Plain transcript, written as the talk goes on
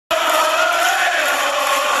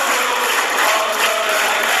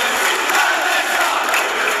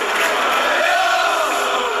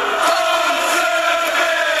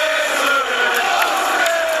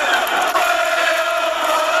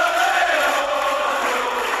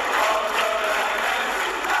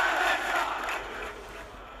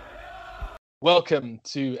Welcome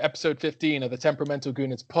to episode 15 of the Temperamental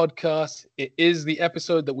Gooners podcast. It is the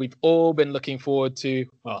episode that we've all been looking forward to.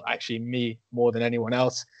 Well, actually, me more than anyone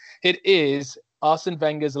else. It is Arsene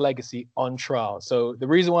Wenger's legacy on trial. So the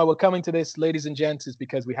reason why we're coming to this, ladies and gents, is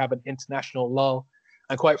because we have an international lull.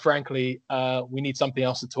 And quite frankly, we need something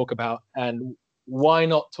else to talk about. And why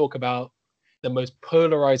not talk about the most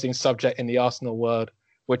polarizing subject in the Arsenal world,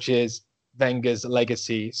 which is Wenger's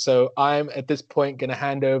legacy. So I'm at this point going to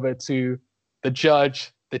hand over to the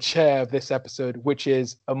judge, the chair of this episode, which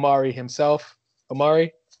is Omari himself.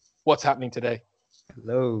 Omari, what's happening today?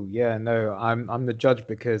 Hello. Yeah, no, I'm the judge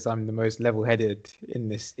because I'm the most level-headed in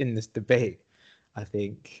this debate. I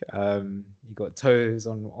think you got Toes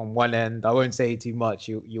on one end. I won't say too much.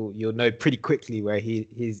 You'll know pretty quickly where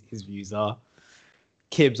his views are.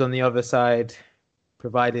 Kibbs on the other side,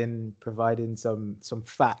 providing some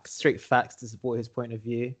facts, straight facts to support his point of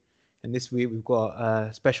view. And this week we've got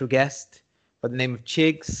a special guest by the name of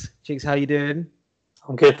Chigs. Chigs, how you doing?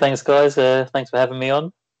 I'm good, thanks, guys. Thanks for having me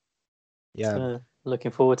on. Yeah,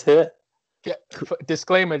 looking forward to it. Yeah,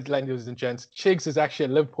 disclaimer, ladies and gents. Chigs is actually a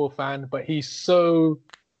Liverpool fan, but he's so,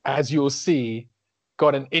 as you'll see,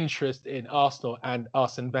 got an interest in Arsenal and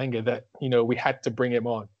Arsene Wenger that we had to bring him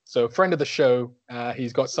on. So, friend of the show,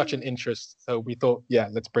 he's got such an interest, so we thought, yeah,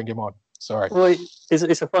 let's bring him on. Sorry. Well,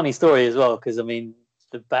 it's a funny story as well because I mean,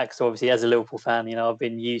 the backstory, obviously, as a Liverpool fan, I've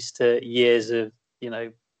been used to years of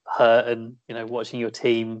hurt and watching your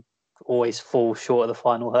team always fall short of the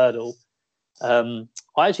final hurdle. I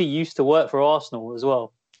actually used to work for Arsenal as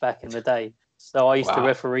well back in the day, so I used to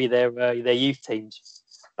referee their youth teams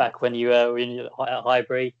back when you were at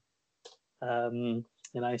Highbury.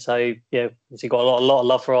 So yeah, you got a lot of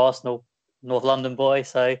love for Arsenal, North London boy.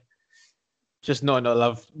 So just not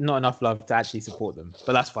enough love to actually support them,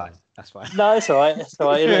 but that's fine. No, it's all right. It's all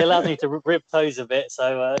right. It allows me to rip Toes a bit,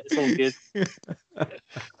 so it's all good.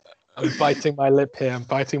 I'm biting my lip here.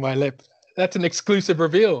 That's an exclusive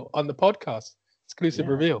reveal on the podcast.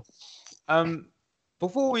 Reveal.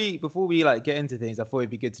 Before we get into things, I thought it'd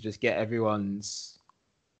be good to just get everyone's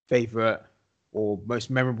favorite or most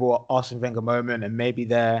memorable Arsene Wenger moment, and maybe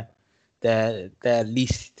their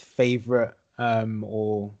least favorite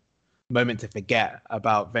or moment to forget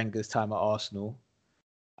about Wenger's time at Arsenal.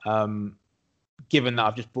 Given that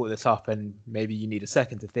I've just brought this up and maybe you need a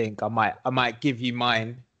second to think, I might give you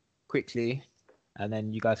mine quickly, and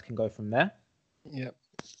then you guys can go from there. Yep.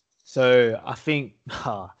 So I think,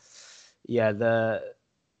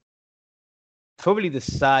 probably the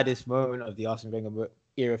saddest moment of the Arsene Wenger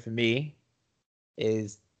era for me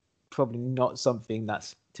is probably not something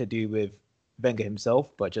that's to do with Wenger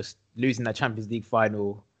himself, but just losing that Champions League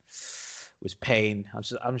final was pain.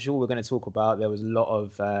 I'm sure we're going to talk about there was a lot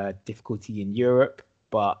of difficulty in Europe,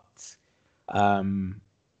 but that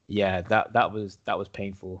was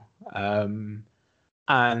painful.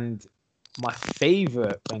 And my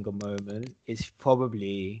favorite Wenger moment is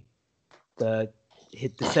probably the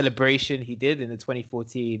celebration he did in the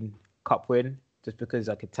 2014 Cup win, just because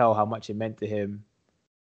I could tell how much it meant to him,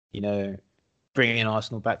 bringing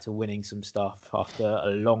Arsenal back to winning some stuff after a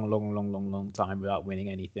long time without winning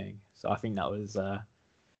anything. So I think that was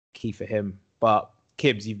key for him. But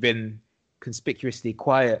Kibbs, you've been conspicuously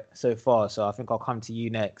quiet so far, so I think I'll come to you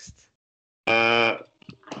next.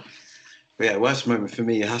 Worst moment for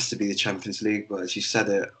me, it has to be the Champions League. But as you said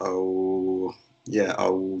it, I'll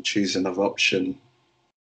choose another option.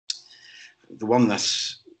 The one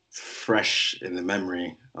that's fresh in the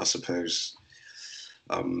memory, I suppose,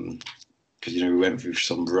 because we went through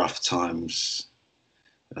some rough times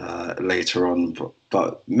later on.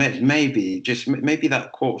 But maybe that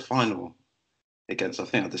quarter final against, I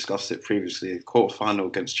think I discussed it previously, quarter final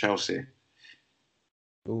against Chelsea.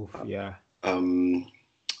 Oh yeah.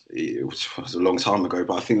 It was a long time ago,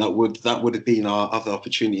 but I think that would have been our other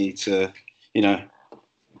opportunity to,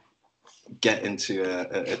 get into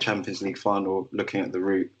a Champions League final, looking at the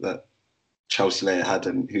route that Chelsea later had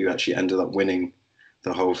and who actually ended up winning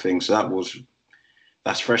the whole thing. So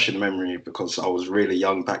that's fresh in memory because I was really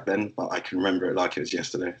young back then, but I can remember it like it was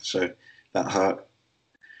yesterday. So that hurt.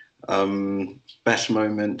 Best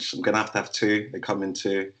moments, I'm going to have two. They come in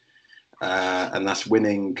two. And that's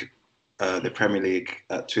winning the Premier League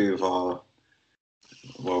at two of our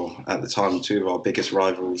biggest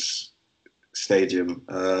rivals stadium.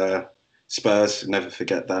 Spurs, never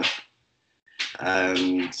forget that.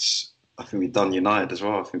 And I think we've done United as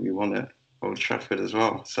well. I think we won it Old Trafford as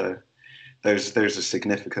well. So those are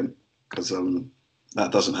significant because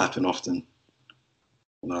that doesn't happen often.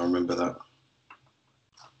 And I remember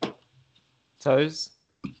that. Toes?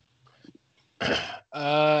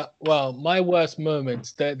 Well, my worst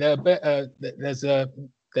moments. They're a bit. There's a.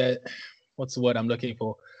 There, what's the word I'm looking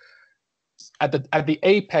for? At the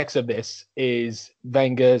apex of this is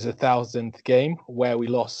Wenger's 1,000th game, where we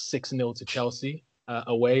lost 6-0 to Chelsea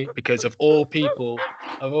away, because of all people,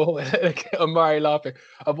 of all Amari laughing,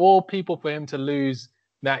 of all people for him to lose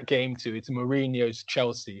that game to, it's Mourinho's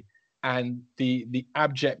Chelsea, and the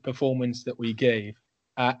abject performance that we gave,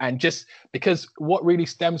 and just because what really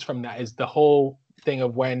stems from that is the whole thing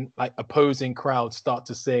of when like opposing crowds start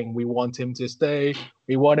to sing, "We want him to stay,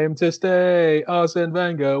 we want him to stay, Arsene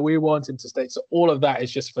Wenger, we want him to stay." So all of that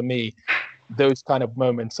is just, for me, those kind of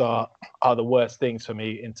moments are the worst things for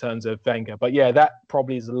me in terms of Wenger. But yeah, that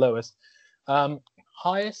probably is the lowest.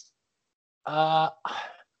 Highest, I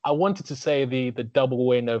wanted to say the double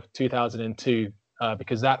win of 2002,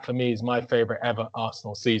 because that for me is my favorite ever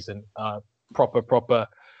Arsenal season. Proper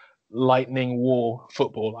lightning war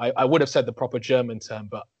football. I would have said the proper German term,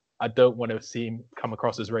 but I don't want to seem come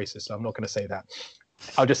across as racist, so I'm not going to say that.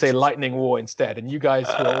 I'll just say lightning war instead. And you guys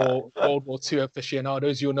who are all World War II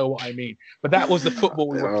aficionados, you'll know what I mean. But that was the football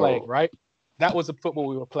we were playing, right? That was the football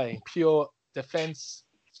we were playing. Pure defense,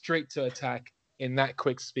 straight to attack in that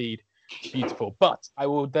quick speed. Beautiful. But I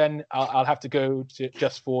will then, I'll have to go to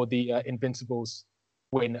just for the Invincibles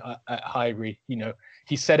win at Highbury. You know,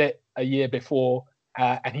 he said it a year before.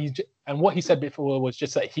 And what he said before was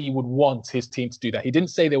just that he would want his team to do that. He didn't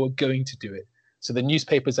say they were going to do it. So the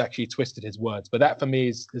newspapers actually twisted his words. But that for me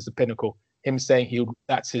is the pinnacle. Him saying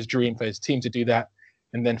that's his dream for his team to do that,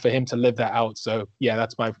 and then for him to live that out. So yeah,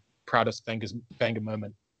 that's my proudest Wenger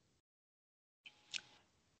moment.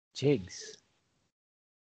 Jigs.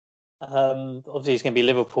 Obviously, it's going to be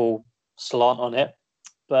Liverpool slant on it,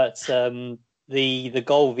 but the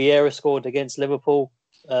goal Vieira scored against Liverpool,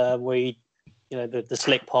 where he, the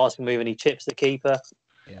slick passing move and he chips the keeper.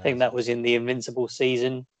 Yeah. I think that was in the Invincible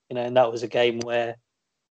season, and that was a game where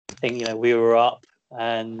I think, we were up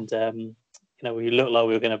and, we looked like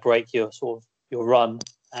we were going to break your run,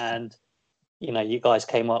 and, you guys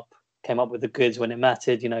came up with the goods when it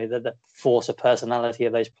mattered, the force of personality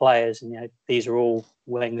of those players. And, these are all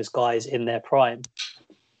Wenger's guys in their prime.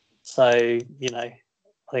 So, I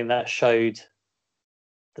think that showed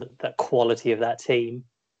that quality of that team.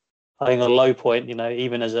 I think a low point,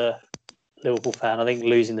 even as a Liverpool fan, I think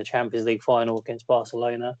losing the Champions League final against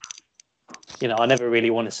Barcelona, I never really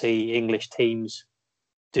want to see English teams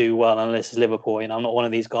do well unless it's Liverpool. I'm not one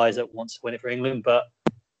of these guys that wants to win it for England, but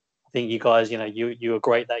I think you guys, you were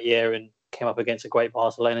great that year and came up against a great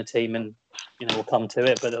Barcelona team, and we'll come to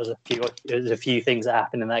it. But there was a few things that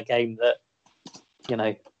happened in that game that,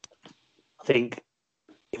 I think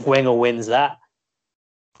if Wenger wins that,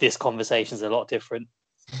 this conversation's a lot different.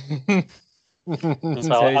 So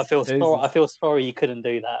I feel sorry you couldn't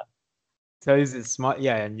do that. Toes is smart,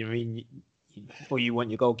 yeah, and you mean what you want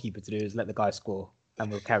your goalkeeper to do is let the guy score, and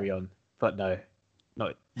we'll carry on. But no,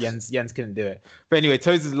 Jens couldn't do it. But anyway,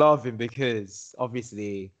 Toes is laughing because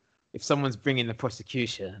obviously, if someone's bringing the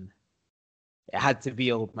prosecution, it had to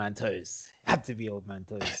be Old Man Toes. So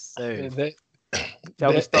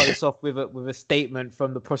shall we start this off with a statement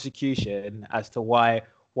from the prosecution as to why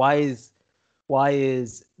is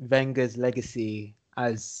Wenger's legacy,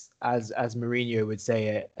 as Mourinho would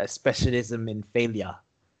say, a specialism in failure?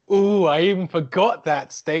 Ooh, I even forgot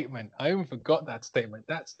that statement.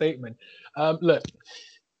 That statement. Look,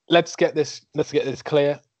 let's get this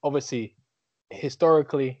clear. Obviously,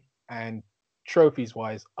 historically and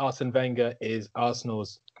trophies-wise, Arsene Wenger is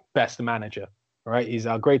Arsenal's best manager. Right? He's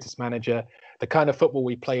our greatest manager. The kind of football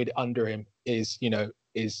we played under him is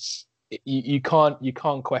you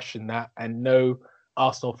can't question that, and no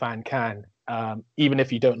Arsenal fan can, even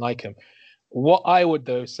if you don't like him. What I would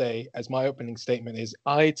though say as my opening statement is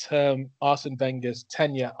I term Arsene Wenger's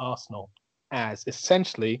tenure at Arsenal as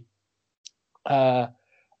essentially, I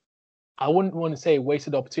wouldn't want to say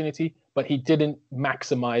wasted opportunity, but he didn't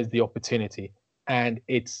maximize the opportunity, and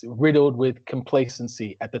it's riddled with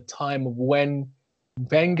complacency at the time of when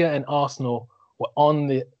Wenger and Arsenal were on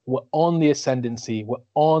the ascendancy, were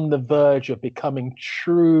on the verge of becoming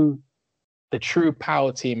the true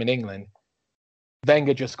power team in England.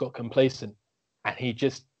 Wenger just got complacent, and he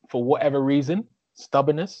just, for whatever reason,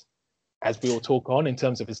 stubbornness, as we all talk on in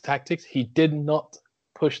terms of his tactics, he did not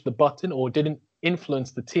push the button or didn't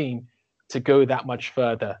influence the team to go that much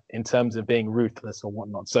further in terms of being ruthless or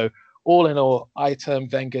whatnot. So all in all, I term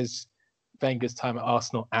Wenger's time at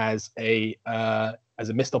Arsenal as a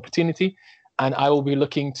missed opportunity. And I will be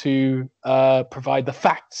looking to provide the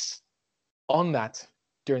facts on that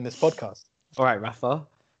during this podcast. All right, Rafa,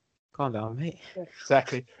 calm down, mate.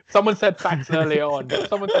 Exactly. Someone said facts early on. So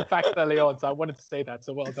I wanted to say that.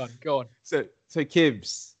 So well done. Go on. So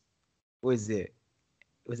Kibbs, was it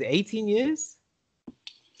 18 years?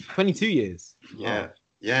 22 years. Yeah, Oh,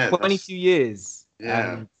 yeah. 22 years.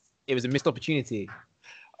 Yeah. And it was a missed opportunity.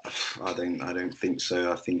 I don't think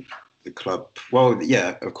so. I think the club. Well,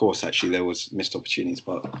 yeah, of course. Actually, there was missed opportunities,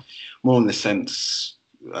 but more in the sense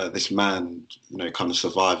this man, kind of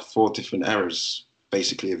survived 4 different eras,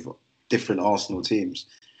 basically of different Arsenal teams.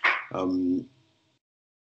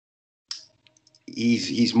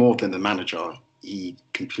 He's more than the manager. He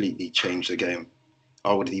completely changed the game.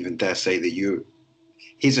 I would even dare say that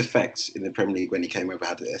his effects in the Premier League when he came over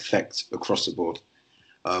had an effect across the board.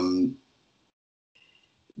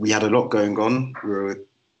 We had a lot going on.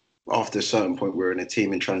 After a certain point, we were in a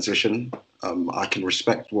team in transition. I can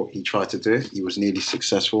respect what he tried to do. He was nearly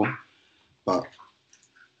successful, but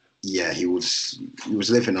yeah, he was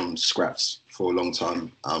living on scraps for a long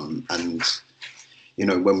time. And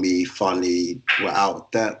when we finally were out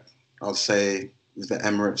of debt, I'll say with the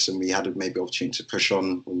Emirates, and we had maybe opportunity to push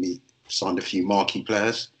on when we signed a few marquee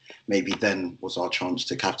players. Maybe then was our chance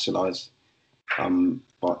to capitalise.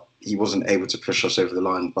 But he wasn't able to push us over the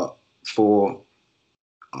line. But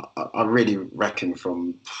I really reckon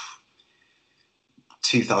from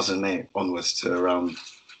 2008 onwards to around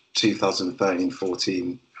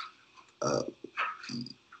 2013-14, I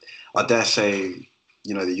dare say,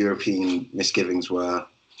 the European misgivings were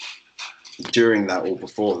during that or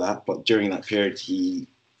before that, but during that period,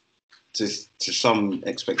 to some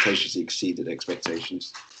expectations, he exceeded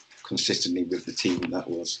expectations consistently with the team that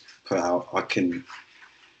was put out.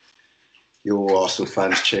 You're all Arsenal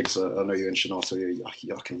fans, Chigs. I know you're in Arsenal. I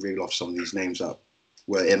can reel off some of these names that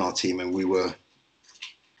were in our team, and we were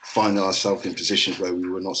finding ourselves in positions where we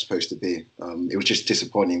were not supposed to be. It was just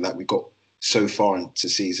disappointing that we got so far into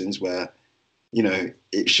seasons where,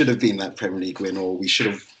 it should have been that Premier League win, or we should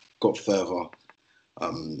have got further.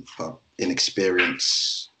 But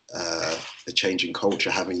inexperience, the changing culture,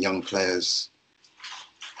 having young players,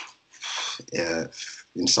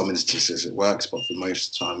 in some instances it works, but for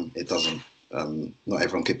most time it doesn't. Not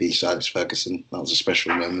everyone could be Sir Alex Ferguson. That was a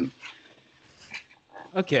special moment.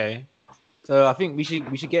 Okay, so I think we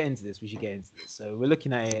should get into this. So we're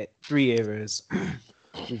looking at it 3 eras.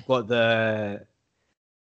 We've got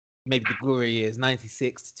maybe the glory years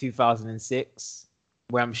 96 to 2006,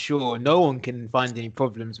 where I'm sure no one can find any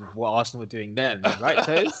problems with what Arsenal were doing then, right,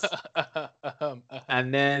 Toes?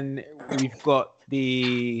 And then we've got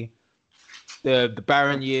the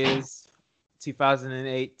barren years,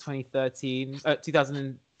 2008, 2013,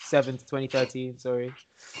 2007 to 2013, sorry.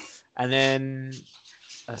 And then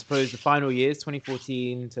I suppose the final years,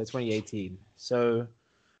 2014 to 2018. So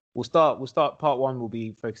we'll start part 1. We'll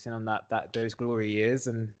be focusing on those glory years,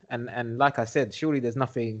 and like I said, surely there's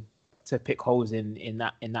nothing to pick holes in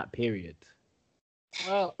that period.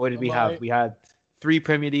 Well, what did we have? We had 3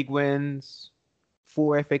 Premier League wins,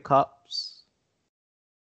 4 FA Cups,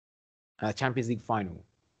 a Champions League final.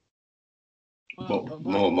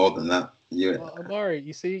 More than that. Yeah. Well, Amari,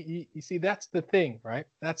 you see, that's the thing, right?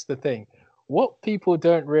 That's the thing. What people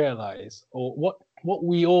don't realize, or what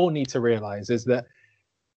we all need to realize, is that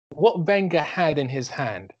what Wenger had in his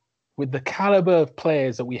hand, with the caliber of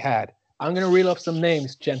players that we had. I'm going to reel off some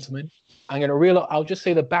names, gentlemen. I'll just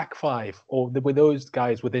say the back 5, with those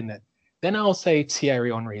guys within it. Then I'll say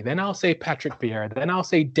Thierry Henry. Then I'll say Patrick Vieira. Then I'll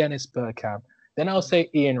say Dennis Bergkamp. Then I'll say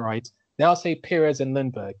Ian Wright. Then I'll say Pires and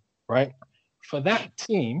Lindbergh, right? For that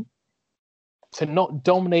team to not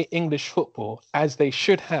dominate English football as they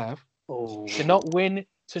should have, to not win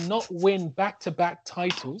back-to-back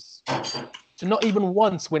titles, to not even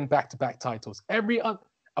once win back-to-back titles.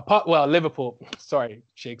 Liverpool, sorry,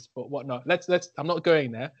 Chigs, but whatnot. I'm not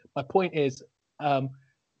going there. My point is,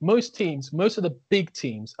 most of the big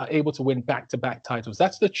teams are able to win back-to-back titles.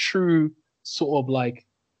 That's the true sort of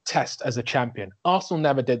test as a champion. Arsenal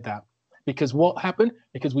never did that. Because what happened?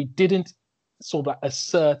 Because we didn't sort of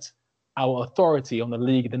assert our authority on the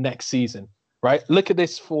league the next season, right? Look at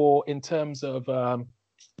this in terms of the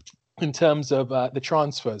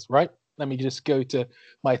transfers, right? Let me just go to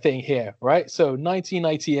my thing here, right? So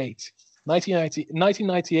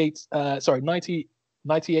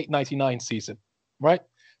 98-99 season, right?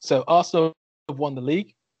 So Arsenal have won the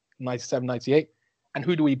league, 97-98. And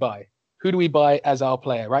who do we buy? Who do we buy as our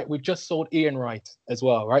player, right? We've just sold Ian Wright as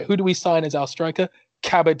well, right? Who do we sign as our striker?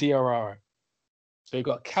 Caba Diarra. So we've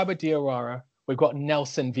got Caba Diarra. We've got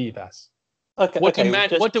Nelson Vivas. Okay. What do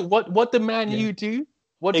Man U do?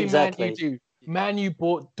 What do exactly. Man U do? Man U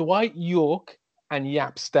bought Dwight York and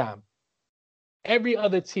Jaap Stam. Every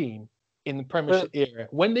other team in the Premiership era.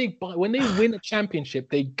 When they win a championship,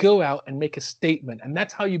 they go out and make a statement, and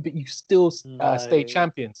that's how you still stay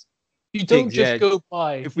champions. You don't just go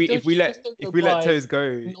by. If we let Toes go,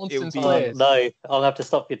 it would be no. I'll have to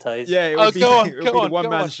stop your Toes. Yeah, it would be the one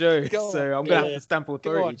man show. So I'm gonna have to stamp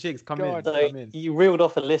authority. Chicks, come in. So you reeled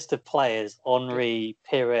off a list of players: Henry,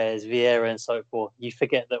 Pires, Vieira, and so forth. You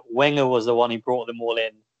forget that Wenger was the one who brought them all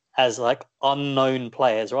in as like unknown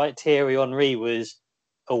players, right? Thierry Henry was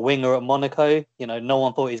a winger at Monaco. You know, no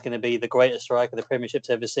one thought he was going to be the greatest striker the Premiership's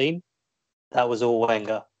ever seen. That was all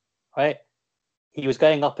Wenger, right? He was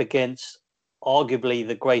going up against arguably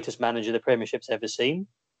the greatest manager the Premiership's ever seen,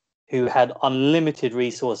 who had unlimited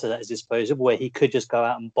resources at his disposal, where he could just go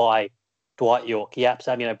out and buy Dwight York, Yaps,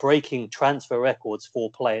 breaking transfer records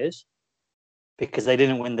for players because they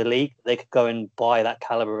didn't win the league. They could go and buy that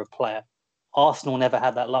caliber of player. Arsenal never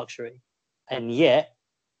had that luxury. And yet,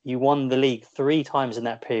 you won the league 3 times in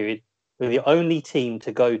that period. We're the only team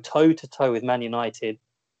to go toe-to-toe with Man United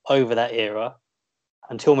over that era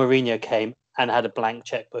until Mourinho came and had a blank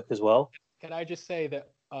checkbook as well. Can I just say that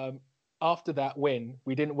after that win,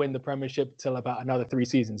 we didn't win the Premiership till about another 3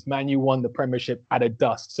 seasons. Man U won the Premiership at a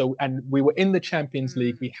dust. And we were in the Champions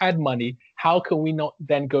League. We had money. How can we not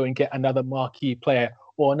then go and get another marquee player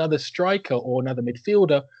or another striker or another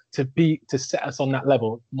midfielder to set us on that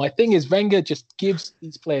level? My thing is Wenger just gives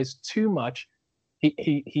these players too much.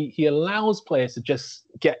 He allows players to just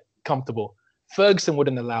get comfortable. Ferguson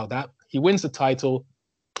wouldn't allow that. He wins the title.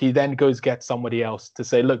 He then gets somebody else to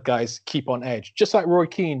say, look, guys, keep on edge. Just like Roy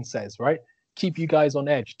Keane says, right? Keep you guys on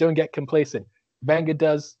edge. Don't get complacent. Wenger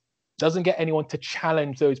doesn't get anyone to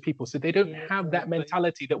challenge those people. So they don't have that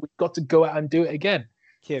mentality that we've got to go out and do it again.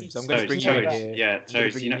 Kibbs, I'm going to bring you in here. Yeah,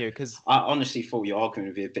 because I honestly thought your argument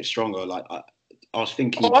would be a bit stronger. Like I was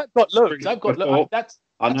thinking. Oh, I've got loads. That's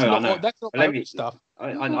I know. That's not my stuff.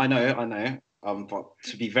 I know. But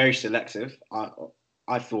to be very selective,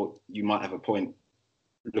 I thought you might have a point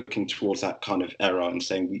looking towards that kind of era and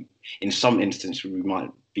saying in some instances we might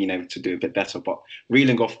have been able to do a bit better. But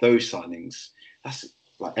reeling off those signings, that's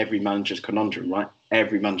like every manager's conundrum, right?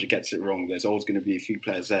 Every manager gets it wrong. There's always going to be a few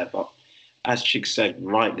players there, but as Chig said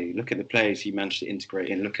rightly, look at the players he managed to integrate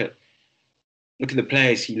in. Look at the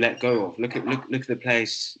players he let go of. Look at the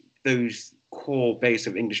players, those core base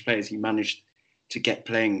of English players he managed to get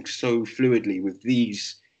playing so fluidly with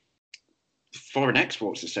these foreign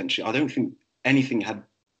exports. Essentially, I don't think anything had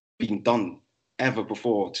been done ever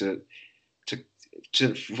before to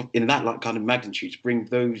in that like kind of magnitude, to bring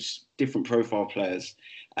those different profile players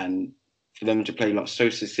and for them to play like so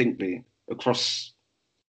succinctly across.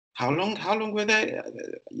 How long were they?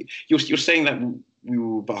 You're saying that we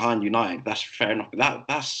were behind United. That's fair enough. But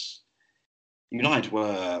that's United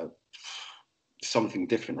were something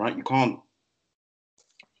different, right? You can't.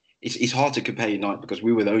 It's hard to compare United because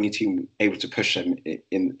we were the only team able to push them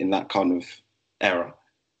in that kind of era.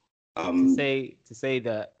 To say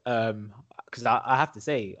that, because I have to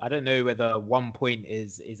say, I don't know whether 1 point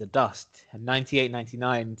is a dust. A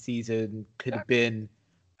 98-99 season could have been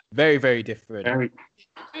very, very different. It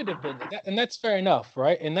could have been, and that's fair enough,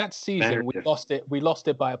 right? In that season, we lost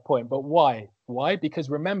it by a point. But why? Why? Because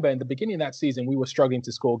remember, in the beginning of that season, we were struggling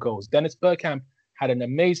to score goals. Dennis Bergkamp had an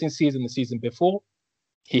amazing season the season before.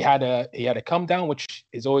 He had a come down, which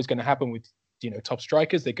is always going to happen with top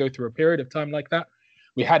strikers. They go through a period of time like that.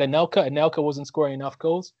 We had Anelka wasn't scoring enough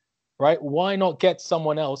goals, right? Why not get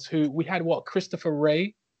someone else who we had? Christopher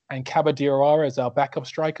Wray and Kaba Diarra as our backup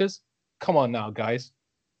strikers. Come on now, guys.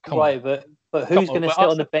 But who's going to sit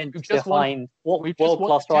on the bench behind what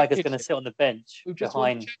world-class striker is going to sit on the bench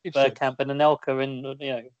behind Bergkamp and Anelka and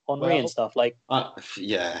Henry and stuff like?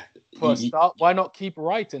 Yeah. For a start, why not keep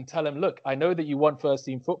Wright and tell him, look, I know that you want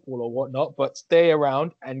first-team football or whatnot, but stay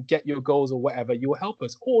around and get your goals or whatever. You will help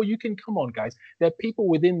us. Or you can come on, guys. There are people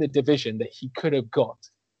within the division that he could have got,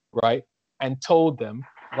 right, and told them,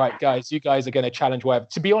 right, guys, you guys are going to challenge whatever.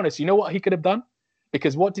 To be honest, you know what he could have done?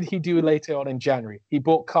 Because what did he do later on in January? He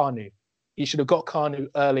bought Kanu. He should have got Kanu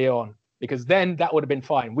early on because then that would have been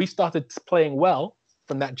fine. We started playing well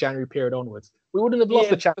from that January period onwards. We wouldn't have lost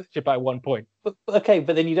the championship by 1 point. But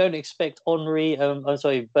then you don't expect Henry,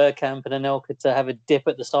 Bergkamp and Anelka to have a dip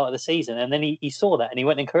at the start of the season. And then he saw that and he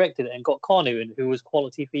went and corrected it and got Kanu, and who was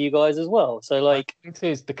quality for you guys as well. So it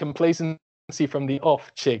is the complacency from the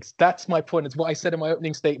off, Chigs. That's my point. It's what I said in my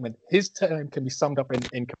opening statement. His term can be summed up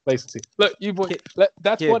in complacency. Look,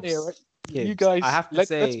 that's one era. You guys, I have to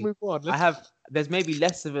say, let's move on. There's maybe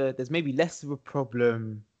less of a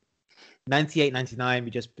problem. 98-99,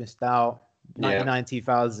 we just missed out. 99,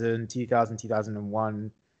 2000,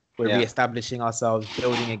 2001. We're Yeah. re-establishing ourselves,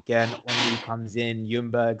 building again. Henri comes in,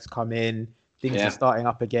 Ljungberg's come in, things Yeah. are starting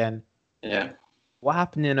up again. Yeah. What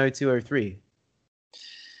happened in 02-03?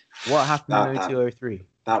 What happened in That 02-03?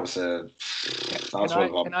 that was a that was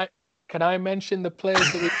one of them. Can I mention the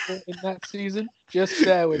players that we bought in that season? Just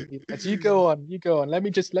bear with me. As you go on. Let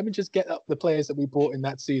me just get up the players that we bought in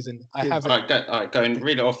that season. I Yeah. have All right, go and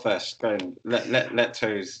read it off first. Go and let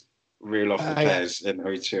Toes reel off the players in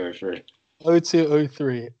 02-03.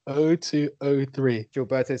 02-03. 02-03.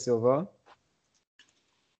 Gilberto Silva.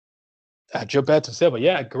 Gilberto Silva,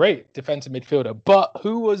 yeah, great defensive midfielder. But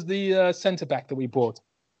who was the centre back that we bought?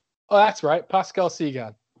 Oh, that's right, Pascal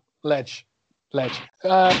Sigan, Ledge.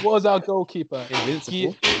 What was our goalkeeper?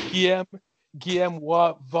 Invincible. Guillaume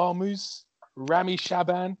Varmus, Rami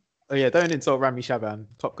Shaban. Oh yeah, don't insult Rami Shaban,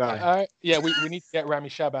 top guy. Yeah, we need to get Rami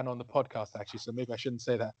Shaban on the podcast actually, so maybe I shouldn't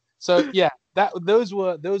say that. So yeah, those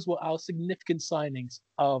were our significant signings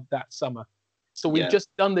of that summer. So we've just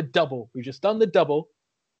done the double. We've just done the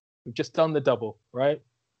double, right?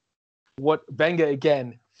 What Wenger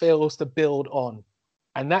again fails to build on.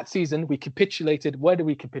 And that season we capitulated. Where did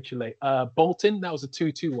we capitulate? Bolton, that was a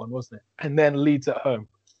 2-2 one, wasn't it? And then Leeds at home.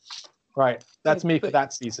 Right. That's me for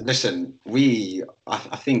that season. Listen,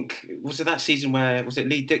 I think, was it that season where, was it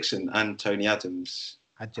Lee Dixon and Tony Adams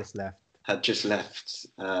Had just left.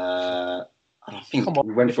 And I think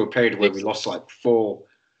we went through a period where we lost like four.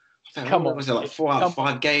 Was it like 4 out of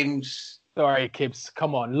 5 games? Sorry, Kibbs.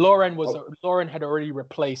 Come on. Lauren had already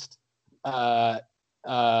replaced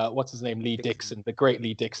what's his name? Lee Dixon, the great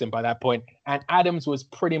Lee Dixon by that point. And Adams was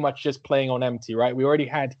pretty much just playing on empty, right? We already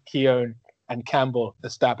had Keown and Campbell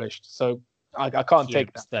established. So I can't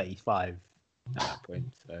take that. 35 at that point.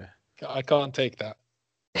 So I can't take that.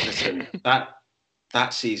 Listen,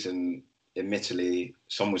 that season, admittedly,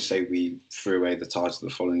 some would say we threw away the title the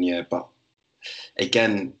following year. But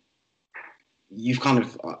again,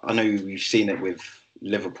 I know we've seen it with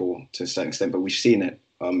Liverpool to a certain extent, but we've seen it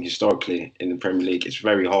historically in the Premier League. It's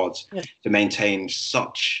very hard to maintain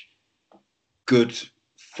such good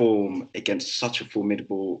form against such a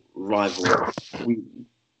formidable rival.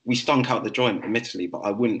 We stunk out the joint, admittedly, but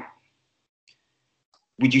I wouldn't.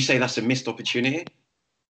 Would you say that's a missed opportunity?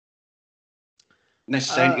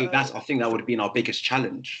 Necessarily, I think that would have been our biggest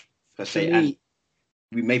challenge per se. And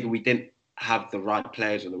we didn't have the right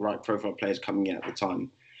players or the right profile players coming in at the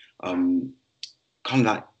time. Kind of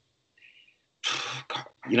like,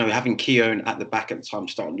 having Keown at the back at the time,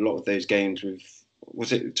 starting a lot of those games with,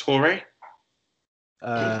 was it Toure?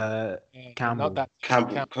 Campbell.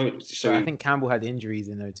 So I think Campbell had injuries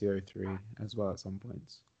in 02-03 as well at some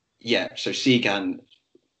points. Yeah, so Sigan,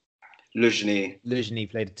 Luzhny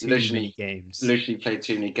played too many games. Luzhny played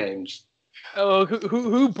too many games. Oh,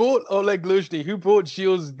 who bought Oleg Luzhny? Who bought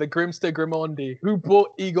Gilles the Grimster Grimondi? Who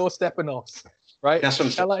bought Igor Stepanovs? Right? That's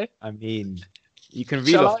what I mean, you can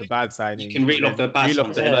reel off the bad signings. You can reel off the bad reel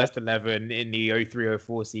off the first 11 in the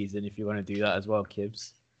 03-04 season if you want to do that as well,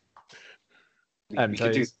 Kibbs. We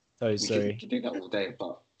could do that all day,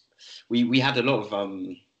 but we had a lot of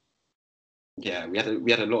we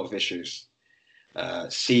had a lot of issues.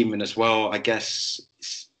 Seaman as well, I guess.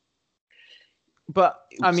 But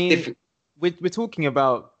I mean, we're talking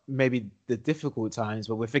about maybe the difficult times,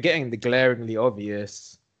 but we're forgetting the glaringly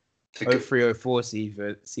obvious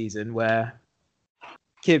 03-04 season where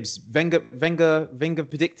Kibbs, Wenger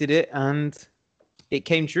predicted it and it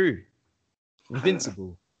came true.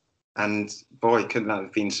 Invincible. And boy, couldn't that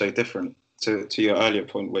have been so different to your earlier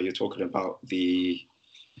point where you're talking about the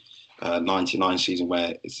 99 season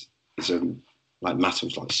where it's a like matter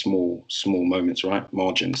of like small moments, right?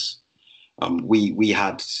 Margins. We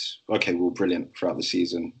had, we were brilliant throughout the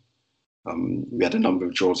season. We had a number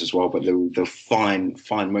of draws as well, but there were the fine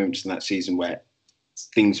moments in that season where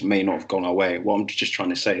things may not have gone our way. What I'm just trying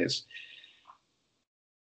to say is,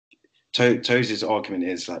 Toes' argument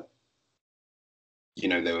is like,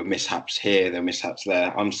 there were mishaps here, there were mishaps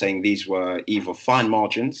there. I'm saying these were either fine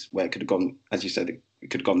margins where it could have gone, as you said, it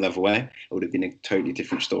could have gone the other way. It would have been a totally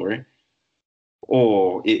different story.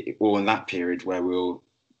 Or in that period where we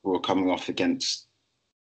were coming off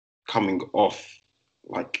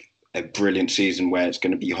like a brilliant season where it's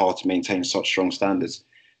going to be hard to maintain such strong standards.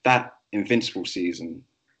 That invincible season,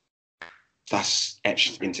 that's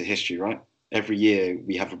etched into history, right? Every year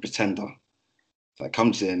we have a pretender that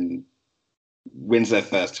comes in, wins their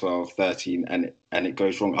first 12, 13, and it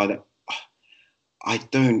goes wrong. I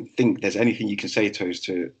don't think there's anything you can say to us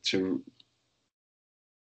to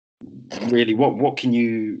really, what can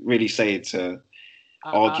you really say to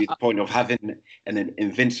argue the point of having an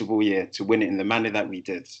invincible year, to win it in the manner that we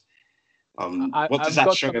did? What does I've that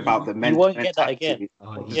got show some- about the You won't get that again. Oh,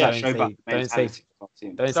 What does yeah, that show about the mentality of our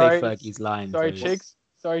team? Don't Sorry, say Fergie's line. Sorry, Toes. Chigs.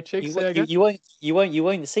 Sorry, Chigs. You, Say won't- again. you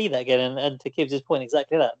won't see that again. And to Gibbs' point,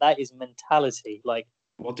 exactly that. That is mentality. Like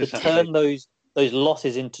What to does that turn show? those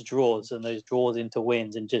losses into draws and those draws into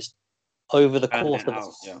wins, and just over the Turn course it of the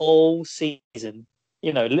out, yeah. whole season.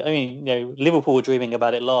 Liverpool were dreaming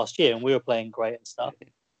about it last year, and we were playing great and stuff.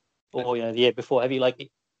 Or the year before. Have you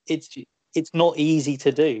it's not easy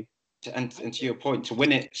to do. And to your point, to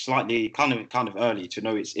win it slightly kind of early, to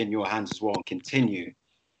know it's in your hands as well, and continue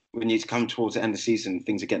when you come towards the end of the season,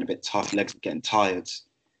 things are getting a bit tough, legs are getting tired.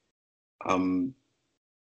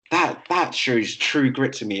 That shows true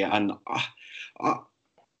grit to me, and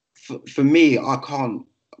for me, I can't.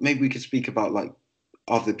 Maybe we could speak about like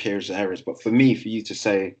other periods or eras, but for me, for you to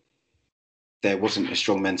say there wasn't a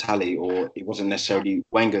strong mentality, or it wasn't necessarily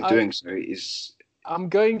Wenger doing so, is I'm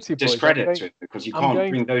going to boys. discredit to it, because you can't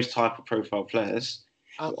bring those type of profile players.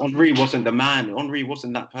 Henry wasn't the man. Henry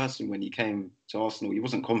wasn't that person when he came to Arsenal. He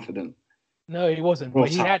wasn't confident. No, he wasn't. But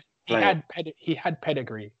he had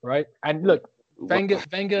pedigree, right? And look, Wenger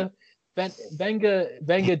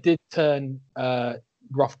did turn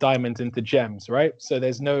rough diamonds into gems, right? So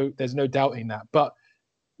there's no doubting that. But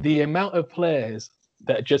the amount of players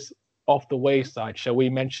that are just off the wayside, shall we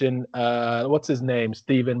mention what's his name,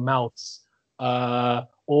 Stephen Maltz,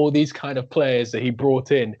 all these kind of players that he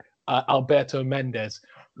brought in, Alberto Mendes,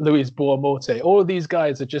 Luis Boamorte, all of these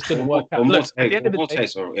guys that just didn't work out. Look, at the end of the day,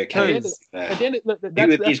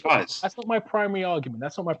 that's not my primary argument.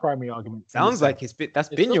 Sounds like that's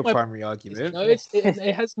been your primary argument. No,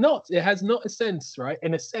 it has not. It has not a sense, right?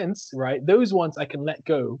 In a sense, right? Those ones I can let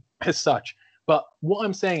go as such. But what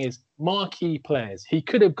I'm saying is marquee players. He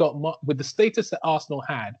could have got, with the status that Arsenal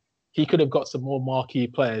had, he could have got some more marquee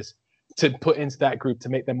players to put into that group to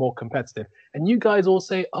make them more competitive. And you guys all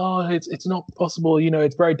say, oh, it's not possible,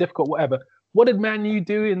 it's very difficult, whatever. What did Man U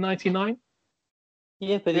do in '99?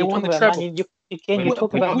 Yeah, but they won the treble. You're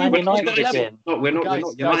talking about Man United again. We're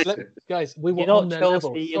not United. Guys, we were you're on not their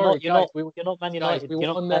Chelsea. level. You're not Man United. Guys,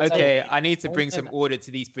 you're not okay, I need to bring some order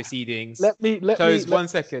to these proceedings. Let me 1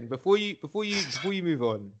 second before you move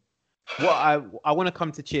on. What I want to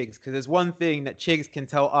come to Chigs, because there's one thing that Chigs can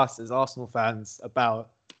tell us as Arsenal fans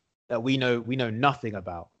about that we know nothing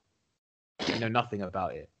about. We know nothing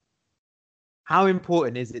about it. How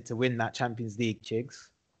important is it to win that Champions League, Chigs?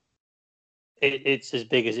 It's as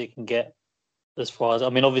big as it can get, as far as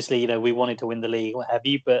obviously, we wanted to win the league, what have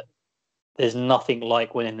you, but there's nothing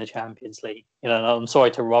like winning the Champions League. I'm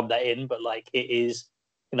sorry to rub that in, but like it is,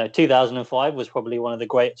 2005 was probably one of the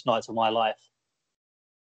greatest nights of my life.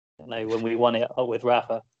 When we won it with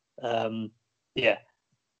Rafa. Yeah.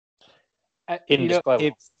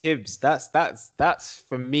 Indescribable. Tibbs, that's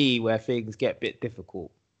for me where things get a bit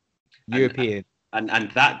difficult. European.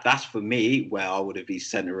 And that's for me where I would have been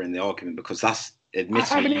centering the argument, because that's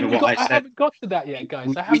admittedly I haven't got to that yet,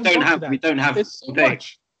 guys. We don't have There's so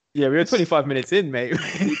much. Yeah, we were 25 minutes in, mate.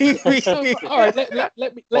 All right,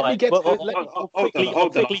 let me get to it. I'll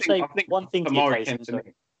quickly say one thing to you, Jason.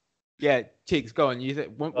 Yeah, Chigs, go on. You say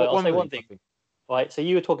I'll say one thing. Right, so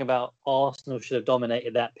you were talking about Arsenal should have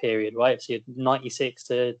dominated that period, right? So you had 96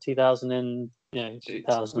 to 2000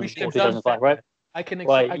 2004, 2005, right? I can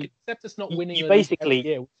accept us not winning. You basically,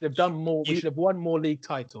 we should have done more. We should have won more league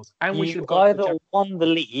titles, and we should have either won the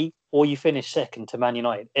league or you finished second to Man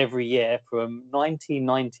United every year from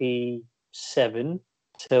 1997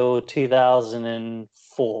 till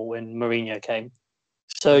 2004 when Mourinho came.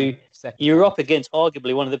 So you're up against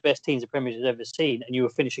arguably one of the best teams the Premier League has ever seen, and you were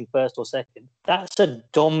finishing first or second. That's a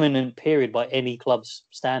dominant period by any club's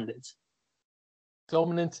standards.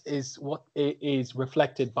 Dominance is what it is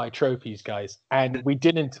reflected by trophies, guys. And we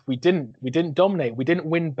didn't dominate. We didn't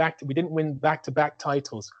win back-to-back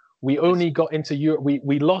titles. We only got into Europe.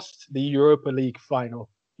 We lost the Europa League final,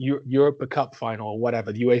 Europa Cup final, or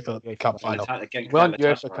whatever, the UEFA Cup final. Well,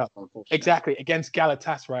 UEFA Cup, exactly, against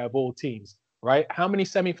Galatasaray of all teams. Right? How many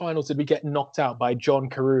semi-finals did we get knocked out by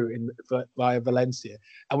John Carew via Valencia?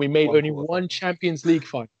 And we made only one Champions League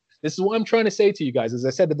final. This is what I'm trying to say to you guys, as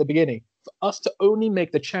I said at the beginning. For us to only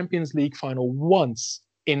make the Champions League final once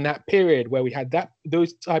in that period where we had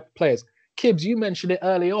those type of players. Kibbs, you mentioned it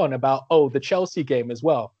early on about, the Chelsea game as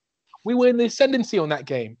well. We were in the ascendancy on that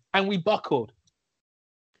game, and we buckled.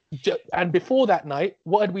 And before that night,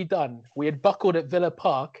 what had we done? We had buckled at Villa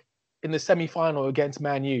Park in the semi-final against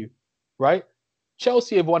Man U, right?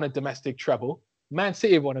 Chelsea have won a domestic treble. Man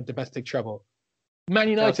City have won a domestic treble. Man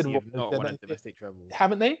United have not won a domestic treble.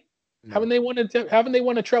 Haven't they? No. Haven't they won a treble? Haven't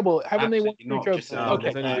they won three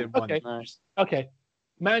trebles? Okay.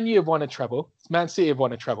 Man U have won a treble. Man City have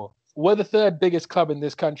won a treble. we're the third biggest club in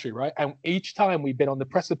this country, right? And each time we've been on the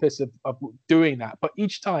precipice of doing that. But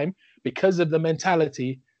each time, because of the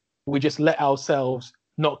mentality, we just let ourselves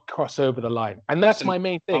not cross over the line. And that's my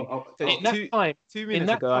main thing. In that time, 2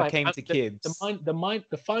 minutes ago, I came to Kibbs.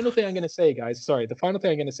 The final thing I'm going to say, guys, the final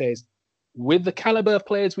thing I'm going to say is, with the caliber of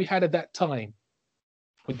players we had at that time,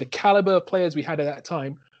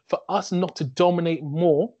 for us not to dominate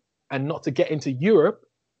more and not to get into Europe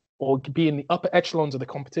or be in the upper echelons of the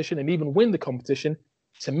competition and even win the competition,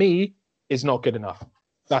 to me, is not good enough.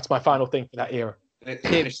 That's my final thing for that era.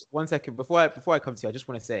 Kibbs, 1 second. Before I come to you, I just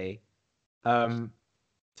want to say,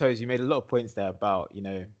 Toes, you made a lot of points there about,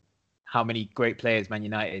 how many great players Man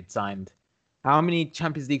United signed. How many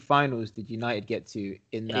Champions League finals did United get to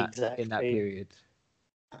in that period?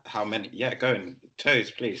 How many? Yeah, go on.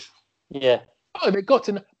 Toes, please. Yeah. Oh, they got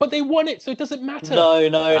to, but they won it, so it doesn't matter. No. You're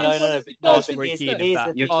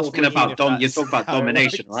talking about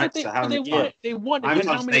domination, right? They won it. How many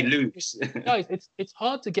times they lose? Guys, it's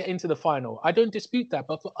hard to get into the final. I don't dispute that,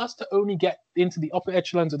 but for us to only get into the upper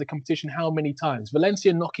echelons of the competition, how many times?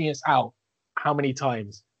 Valencia knocking us out, how many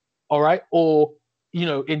times? All right, or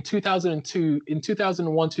in 2002, in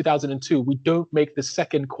 2001, 2002, we don't make the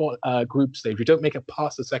second group stage. We don't make it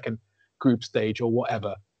past the second group stage or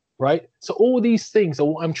whatever. Right, so all these things are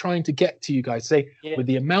what I'm trying to get to you guys. With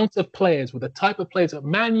the amount of players, with the type of players,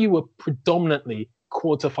 Man U were predominantly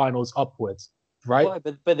quarterfinals upwards, right? Right,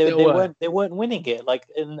 but they weren't winning it. Like,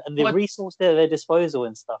 and the resource at their disposal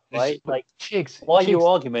and stuff, right? Like, why your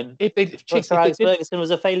argument? If Sir Alex Ferguson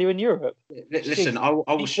was a failure in Europe, listen, I will.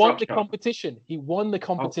 He won the competition. He won the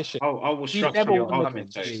competition. I will structure your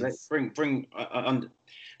argument. Let's bring.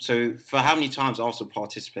 So, for how many times Arsenal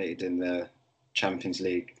participated in the Champions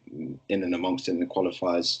League in and amongst in the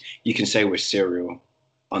qualifiers, you can say we're serial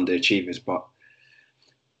underachievers. But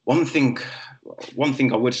one thing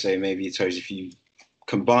I would say, maybe, Toes, if you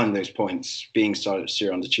combine those points, being serial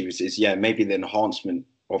underachievers, is maybe the enhancement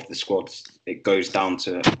of the squads. It goes down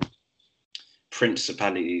to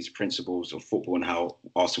principles of football and how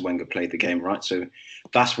Arsene Wenger played the game, right? So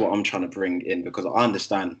that's what I'm trying to bring in, because I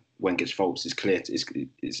understand Wenger's faults. It's clear.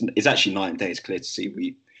 It's actually night and day. It's clear to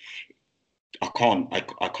see. I can't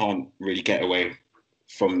really get away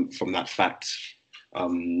from that fact.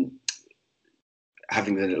 Having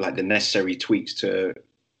the necessary tweaks to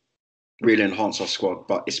really enhance our squad,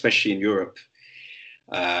 but especially in Europe,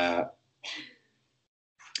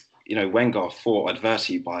 Wenger fought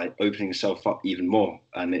adversity by opening himself up even more,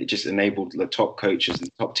 and it just enabled the top coaches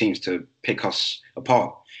and top teams to pick us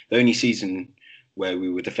apart. The only season where we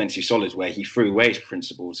were defensively solid, where he threw away his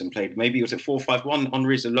principles and played, maybe it was a 4-5-1,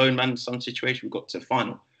 Henry's a lone man in some situation, we got to the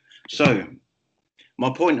final. So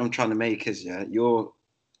my point I'm trying to make is, you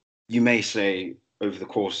may say over the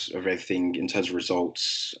course of everything in terms of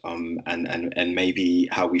results, and maybe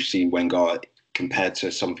how we've seen Wenger compared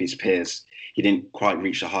to some of his peers, he didn't quite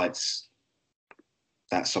reach the heights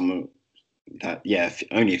that only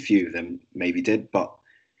a few of them maybe did. But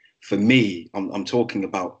for me, I'm talking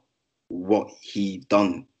about what he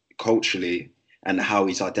done culturally and how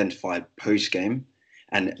he's identified post-game,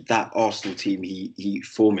 and that Arsenal team he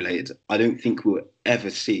formulated. I don't think we'll ever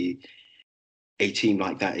see a team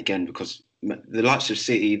like that again, because the likes of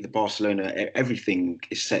City, the Barcelona, everything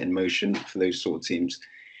is set in motion for those sort of teams,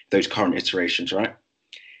 those current iterations, right?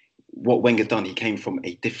 What Wenger done, he came from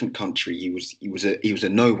a different country. He was a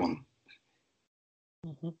no one.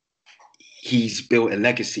 Mm-hmm. He's built a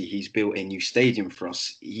legacy. He's built a new stadium for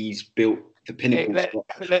us. He's built the pinnacle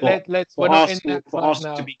for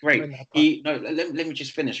Arsenal to be great. Let me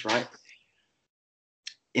just finish, right?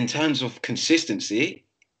 In terms of consistency,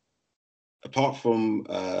 apart from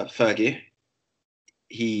Fergie,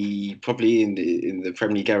 he probably in the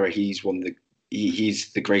Premier League era, he's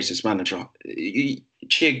the greatest manager.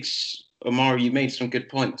 Chigs, Omari, you made some good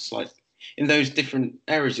points. Like, in those different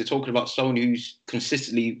areas, you're talking about someone who's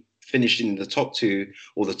consistently finished in the top 2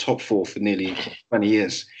 or the top 4 for nearly 20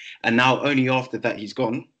 years. And now only after that he's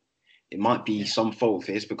gone, it might be some fault of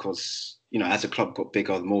his, because, as a club got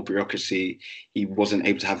bigger, the more bureaucracy, he wasn't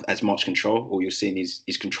able to have as much control, or you're seeing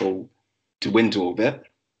his control to dwindle a bit.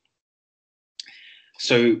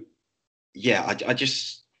 So, I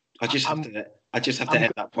just have to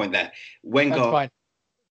end that point there. Wenger.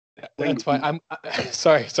 That's fine. I'm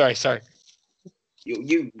sorry.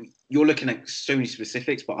 You're looking at so many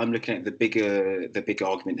specifics, but I'm looking at the bigger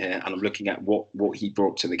argument here, and I'm looking at what he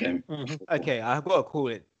brought to the game. Mm-hmm. Okay, I've got to call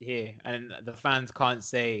it here, and the fans can't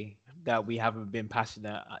say that we haven't been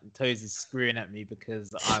passionate. Toes is screwing at me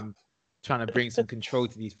because I'm trying to bring some control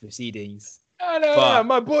to these proceedings. No.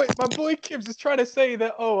 My boy Kibbs is trying to say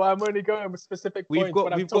that. Oh, I'm only going with specific points,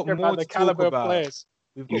 but I'm talking about the caliber of players.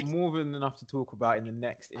 We've got more than enough to talk about in the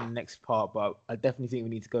next part, but I definitely think we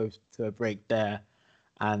need to go to a break there.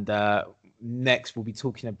 And next, we'll be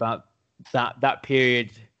talking about that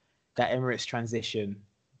period, that Emirates transition,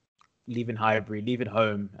 leaving Highbury, leaving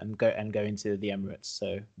home, and go into the Emirates.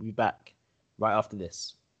 So we'll be back right after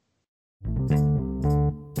this.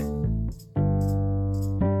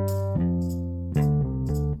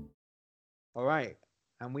 All right,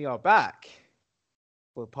 and we are back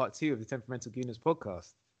for part 2 of the Temperamental Gooners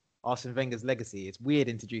podcast. Arsene Wenger's legacy. It's weird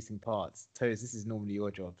introducing parts. Toes, this is normally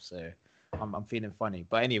your job, so I'm feeling funny.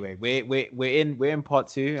 But anyway, we're in part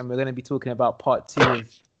 2, and we're going to be talking about part 2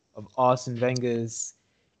 of Arsene Wenger's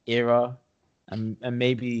era, and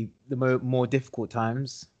maybe the more difficult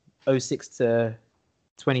times. 06 to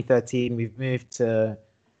 2013, we've moved to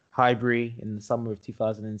Highbury in the summer of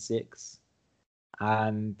 2006,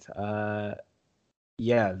 and those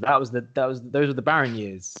were the barren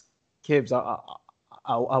years. Kibbs,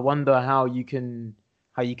 I wonder how you can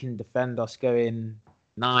defend us going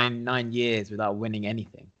nine years without winning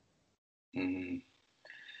anything.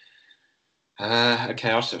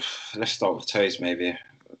 Okay, let's start with Toes maybe.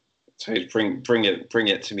 Toes, bring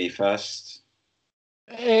it to me first.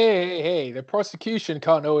 Hey! The prosecution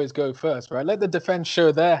can't always go first, right? Let the defense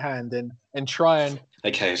show their hand and try and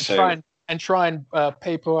try and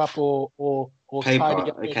paper up or tidy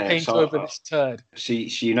up or paint over this turd. So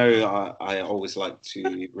you know, I always like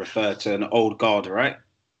to refer to an old guard, right?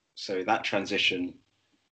 So that transition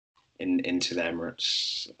into the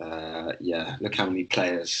Emirates, look how many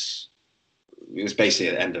players. It was basically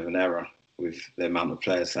at the end of an era with the amount of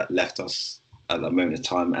players that left us at that moment of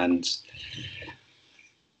time, and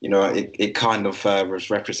you know, it kind of was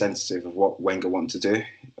representative of what Wenger wanted to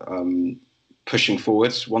do, pushing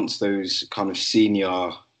forwards. Once those kind of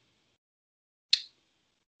senior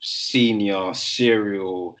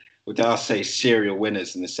serial, or dare I say serial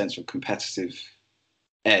winners in the sense of competitive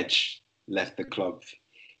edge left the club,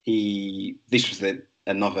 this was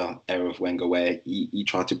another era of Wenger where he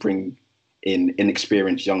tried to bring in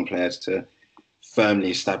inexperienced young players to firmly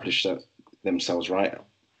establish themselves, right?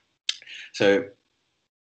 So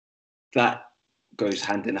that goes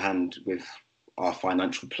hand in hand with our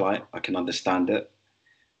financial plight. I can understand it.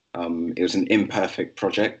 It was an imperfect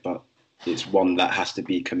project, but it's one that has to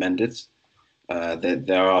be commended.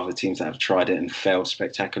 There are other teams that have tried it and failed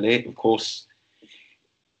spectacularly. Of course,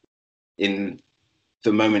 in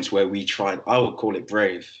the moments where we tried, I would call it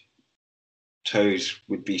brave. Toes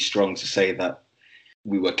would be strong to say that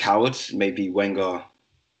we were cowards. Maybe Wenger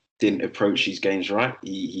didn't approach these games right.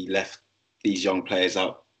 He left these young players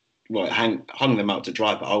out, hung them out to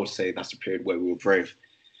dry, but I would say that's a period where we were brave.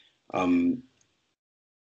 And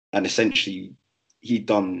essentially, he'd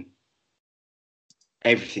done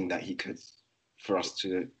everything that he could for us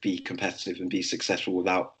to be competitive and be successful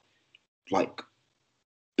without,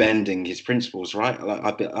 bending his principles, right?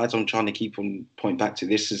 As I'm trying to keep on point back to,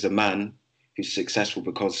 this is a man who's successful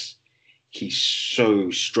because he's so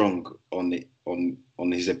strong on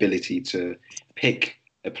his ability to pick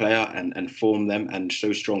a player and form them, and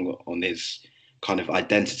so strong on his kind of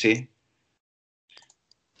identity.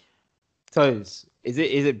 Toes, is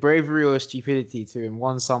it bravery or stupidity to, in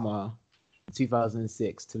one summer,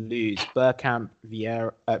 2006, to lose Bergkamp,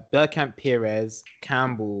 Pires,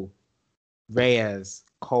 Campbell, Reyes,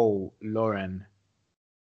 Cole, Lauren,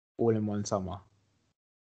 all in one summer?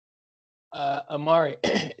 Amari,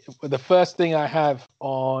 the first thing I have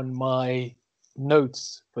on my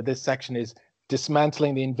notes for this section is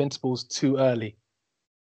dismantling the Invincibles too early.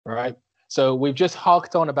 Right? So we've just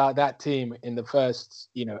harked on about that team in the first,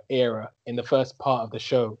 era, in the first part of the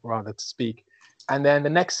show, rather to speak. And then the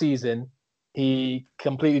next season, he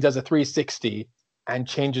completely does a 360 and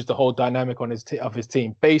changes the whole dynamic of his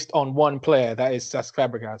team based on one player, that is Cesc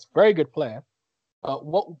Fabregas. Very good player.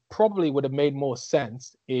 What probably would have made more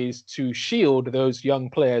sense is to shield those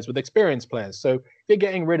young players with experienced players. So if you're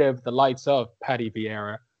getting rid of the likes of Paddy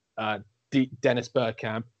Vieira, Dennis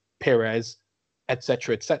Bergkamp, Pires,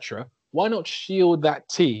 etc., why not shield that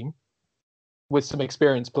team with some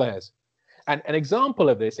experienced players? And an example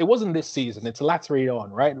of this, it wasn't this season, it's later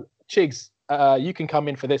on, right? Chigs, you can come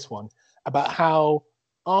in for this one, about how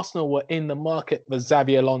Arsenal were in the market for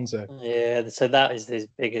Xabi Alonso. Yeah, so that is his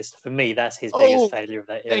biggest, for me, that's his biggest failure of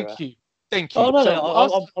that era. Thank you. Oh,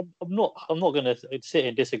 no, I'm not going to sit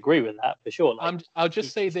and disagree with that, for sure. I'll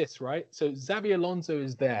just say this, right? So Xabi Alonso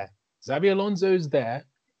is there.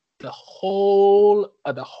 The whole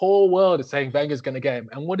world is saying Wenger's going to get him.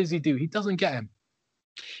 And what does he do? He doesn't get him.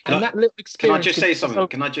 And that little experience. Can I just say something?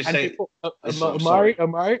 Can I just say,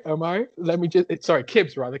 Omari? Let me just. Sorry,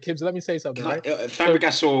 Kibbs, rather. Kibbs, let me say something, right?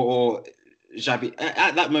 Fabregas or Xabi,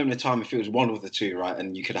 at that moment in time, if it was one of the two, right,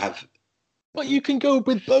 and you could have. But you can go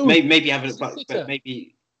with both. Maybe have it, but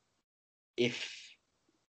maybe if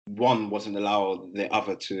one wasn't allowed the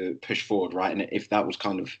other to push forward, right, and if that was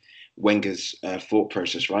kind of Wenger's thought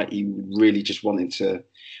process, right, he really just wanted to.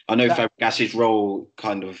 I know Fabregas's role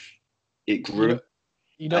kind of it grew.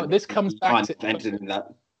 This comes back to ended in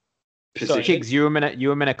that position. Chigs, you were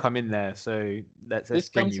meant to come in there, so let's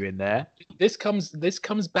bring you in there. This comes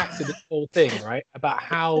back to this whole thing, right? About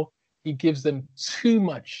how he gives them too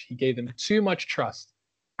much. He gave them too much trust,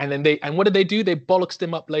 and then what did they do? They bollocksed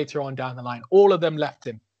him up later on down the line. All of them left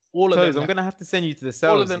him. All of them. I'm gonna have to send you to the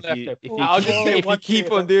cells. All of them if you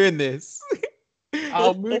keep on doing this.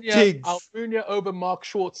 Almunia over Mark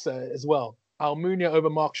Schwarzer as well. Almunia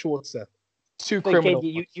over Mark Schwarzer. Two criminals.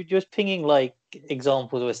 You're just pinging like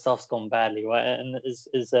examples where stuff's gone badly, right? And as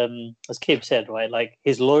Kib said, right, like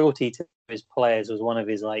his loyalty to his players was one of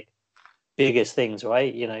his like biggest things,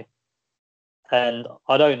 right? And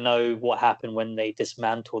I don't know what happened when they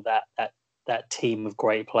dismantled that team of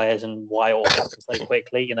great players and why it all happened so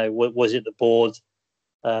quickly. Was it the board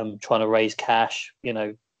trying to raise cash?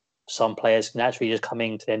 Some players naturally just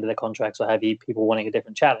coming to the end of their contracts, or have you people wanting a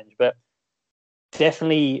different challenge, but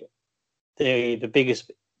definitely. The biggest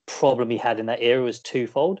problem he had in that era was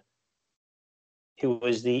twofold. It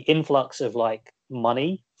was the influx of like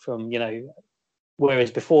money from, whereas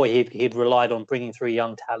before he'd relied on bringing through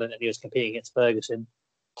young talent and he was competing against Ferguson,